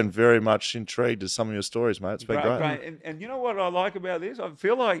have. I've been very much intrigued at some of your stories, mate. It's been great. And you know what I like about this? I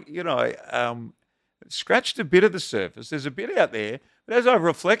feel like, scratched a bit of the surface. There's a bit out there, but as I've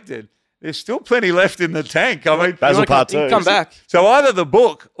reflected, there's still plenty left in the tank. I mean, Basil Part 2. Come back. So either the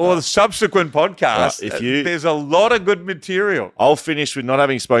book or the subsequent podcast, there's a lot of good material. I'll finish with not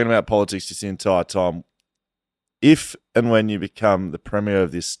having spoken about politics this entire time. If and when you become the Premier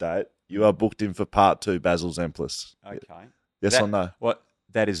of this state, you are booked in for Part 2, Basil Zempilas. Okay. Yes or no? What?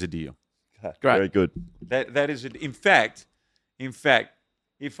 That is a deal. Okay. Great. Very good. That is it. In fact,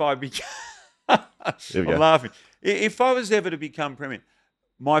 if I become... Here we go. I'm laughing. If I was ever to become Premier...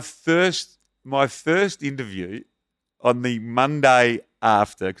 My first interview on the Monday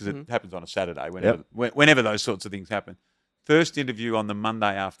after, because it happens on a Saturday, whenever those sorts of things happen. First interview on the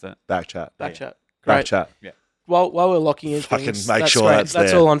Monday after. BackChat. BackChat. Great. BackChat. Yeah. While we're locking in Fucking things, make sure great.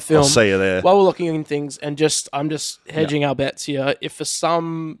 that's all on film. I'll see you there. While we're locking in things, and I'm just hedging our bets here. If for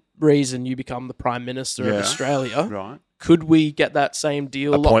some reason you become the Prime Minister of Australia, right? Could we get that same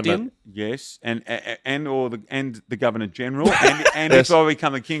deal locked in? Yes, and the Governor General, and if I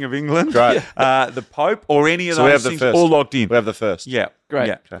become the King of England, the Pope, or any of those things, all locked in. We have the first. Yeah, great.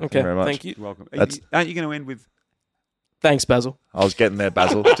 Yeah. Okay, thank you very much. Thank you. You're welcome. Aren't you going to end with? Thanks, Basil. I was getting there,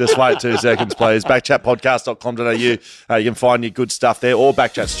 Basil. Just wait 2 seconds, please. BackChatPodcast.com.au. You can find your good stuff there, or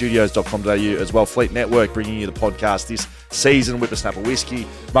BackChatStudios.com.au as well. Fleet Network bringing you the podcast this season with the Snapper Whiskey,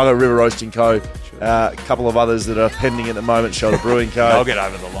 Mugger River Roasting Co., a couple of others that are pending at the moment, Shelter Brewing Co. I'll get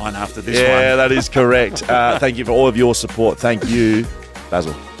over the line after this one. Yeah, that is correct. Thank you for all of your support. Thank you,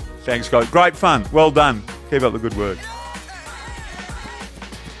 Basil. Thanks, guys. Great fun. Well done. Keep up the good work.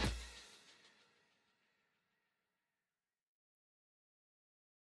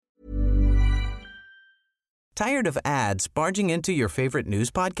 Tired of ads barging into your favorite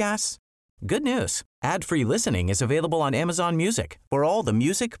news podcasts? Good news. Ad-free listening is available on Amazon Music for all the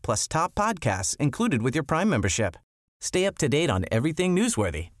music plus top podcasts included with your Prime membership. Stay up to date on everything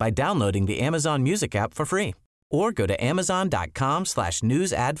newsworthy by downloading the Amazon Music app for free or go to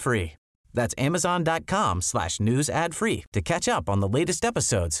amazon.com/news ad free. That's amazon.com/news ad free to catch up on the latest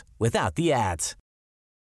episodes without the ads.